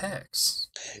fun picks.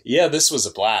 Yeah, this was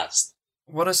a blast.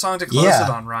 What a song to close it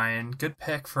on, Ryan. Good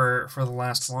pick for the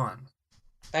last one.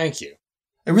 Thank you.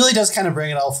 It really does kind of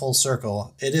bring it all full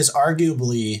circle. It is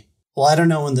arguably, well, I don't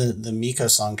know when the Miko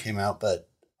song came out, but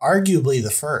arguably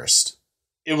the first.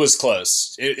 It was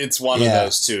close. It's one of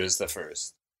those two is the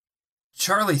first.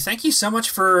 Charlie, thank you so much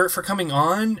for coming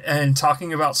on and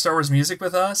talking about Star Wars music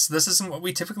with us. This isn't what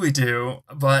we typically do,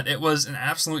 but it was an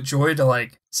absolute joy to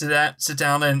sit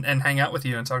down and hang out with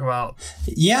you and talk about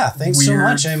thanks so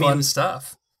much. Fun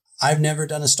stuff. I've never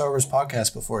done a Star Wars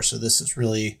podcast before, so this is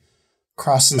really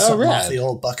crossing something off the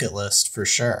old bucket list for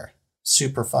sure.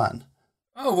 Super fun.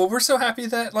 Oh, well, we're so happy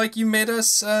that you made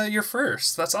us your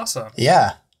first. That's awesome.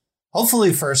 Yeah.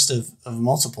 Hopefully first of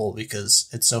multiple, because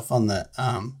it's so fun that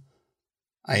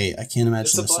I can't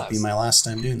imagine this will be my last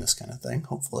time doing this kind of thing,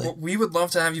 hopefully. Well, we would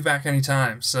love to have you back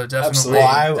anytime, so definitely,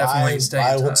 Absolutely. definitely stay in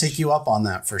touch. I will take you up on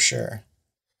that for sure.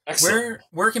 Excellent.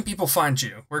 Where can people find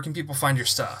you? Where can people find your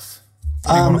stuff?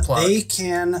 I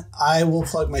will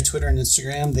plug my Twitter and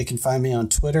Instagram. They can find me on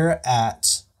Twitter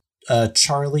at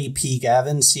Charlie P.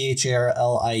 Gavin,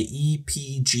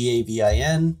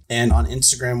 CharliePGavin, and on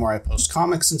Instagram where I post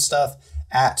comics and stuff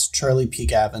at Charlie P.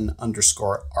 Gavin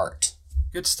 _art.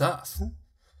 Good stuff.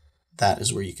 That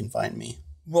is where you can find me.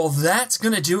 Well, that's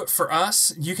going to do it for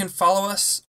us. You can follow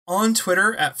us on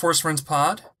Twitter at Force Friends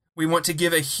Pod. We want to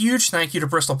give a huge thank you to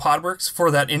Bristol Podworks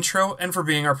for that intro and for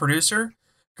being our producer.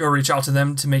 Go reach out to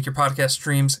them to make your podcast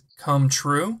dreams come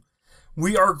true.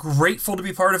 We are grateful to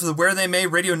be part of the Where They May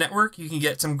Radio Network. You can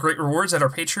get some great rewards at our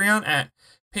Patreon at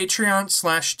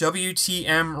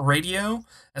patreon.com/WTM Radio,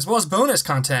 as well as bonus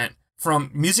content from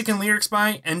Music and Lyrics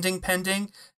by Ending Pending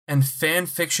and Fan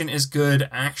Fiction is Good,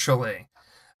 actually.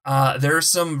 There's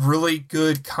some really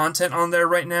good content on there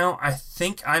right now. I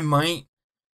think I might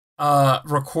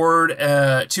record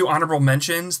 2 honorable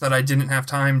mentions that I didn't have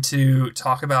time to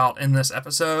talk about in this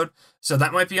episode. So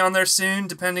that might be on there soon,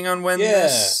 depending on when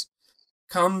this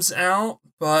comes out.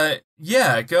 But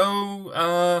yeah,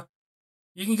 go,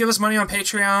 you can give us money on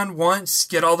Patreon once,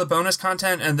 get all the bonus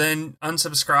content, and then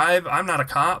unsubscribe. I'm not a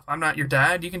cop. I'm not your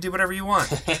dad. You can do whatever you want.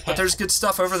 But there's good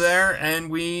stuff over there, and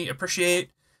we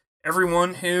appreciate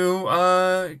everyone who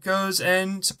goes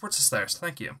and supports us there. So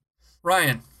thank you.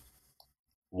 Ryan.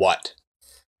 What?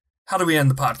 How do we end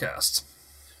the podcast?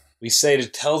 We say to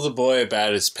tell the boy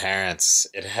about his parents.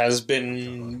 It has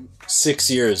been 6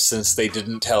 years since they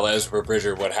didn't tell Ezra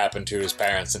Bridger what happened to his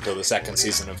parents until the 2nd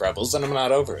season of Rebels, and I'm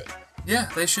not over it. Yeah,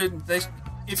 they should.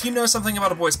 If you know something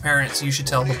about a boy's parents, you should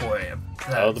tell the boy.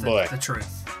 The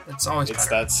truth. It's always better.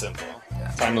 That simple.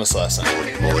 Yeah. Timeless lesson.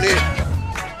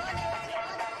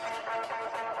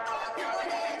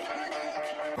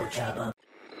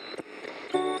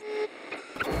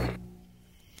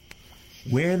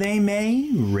 Where They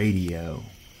May Radio.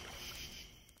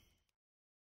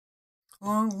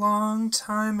 Long, long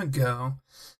time ago,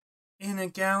 in a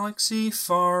galaxy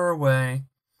far away,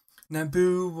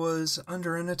 Naboo was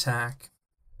under an attack.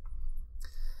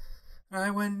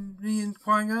 Me and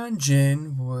Qui-Gon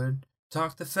Jinn would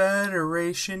talk the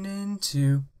Federation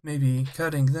into maybe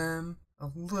cutting them a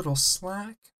little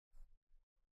slack.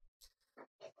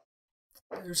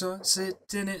 It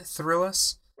didn't thrill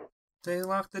us. They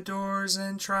locked the doors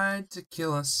and tried to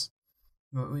kill us.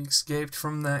 But we escaped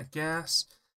from that gas.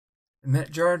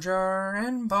 Met Jar Jar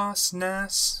and Boss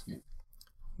Nass.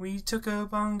 We took a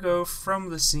bongo from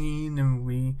the scene and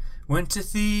we went to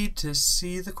Theed to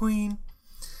see the Queen.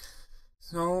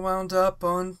 It's all wound up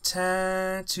on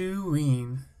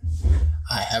Tatooine.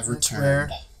 I have That's returned. Where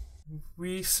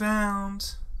we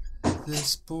found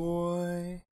this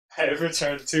boy. I have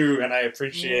returned too, and I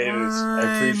appreciate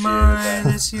it. Mine,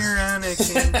 this here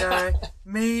Anakin guy.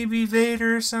 Maybe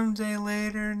Vader someday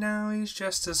later. Now he's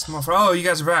just a small. Oh, you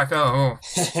guys are back. Oh.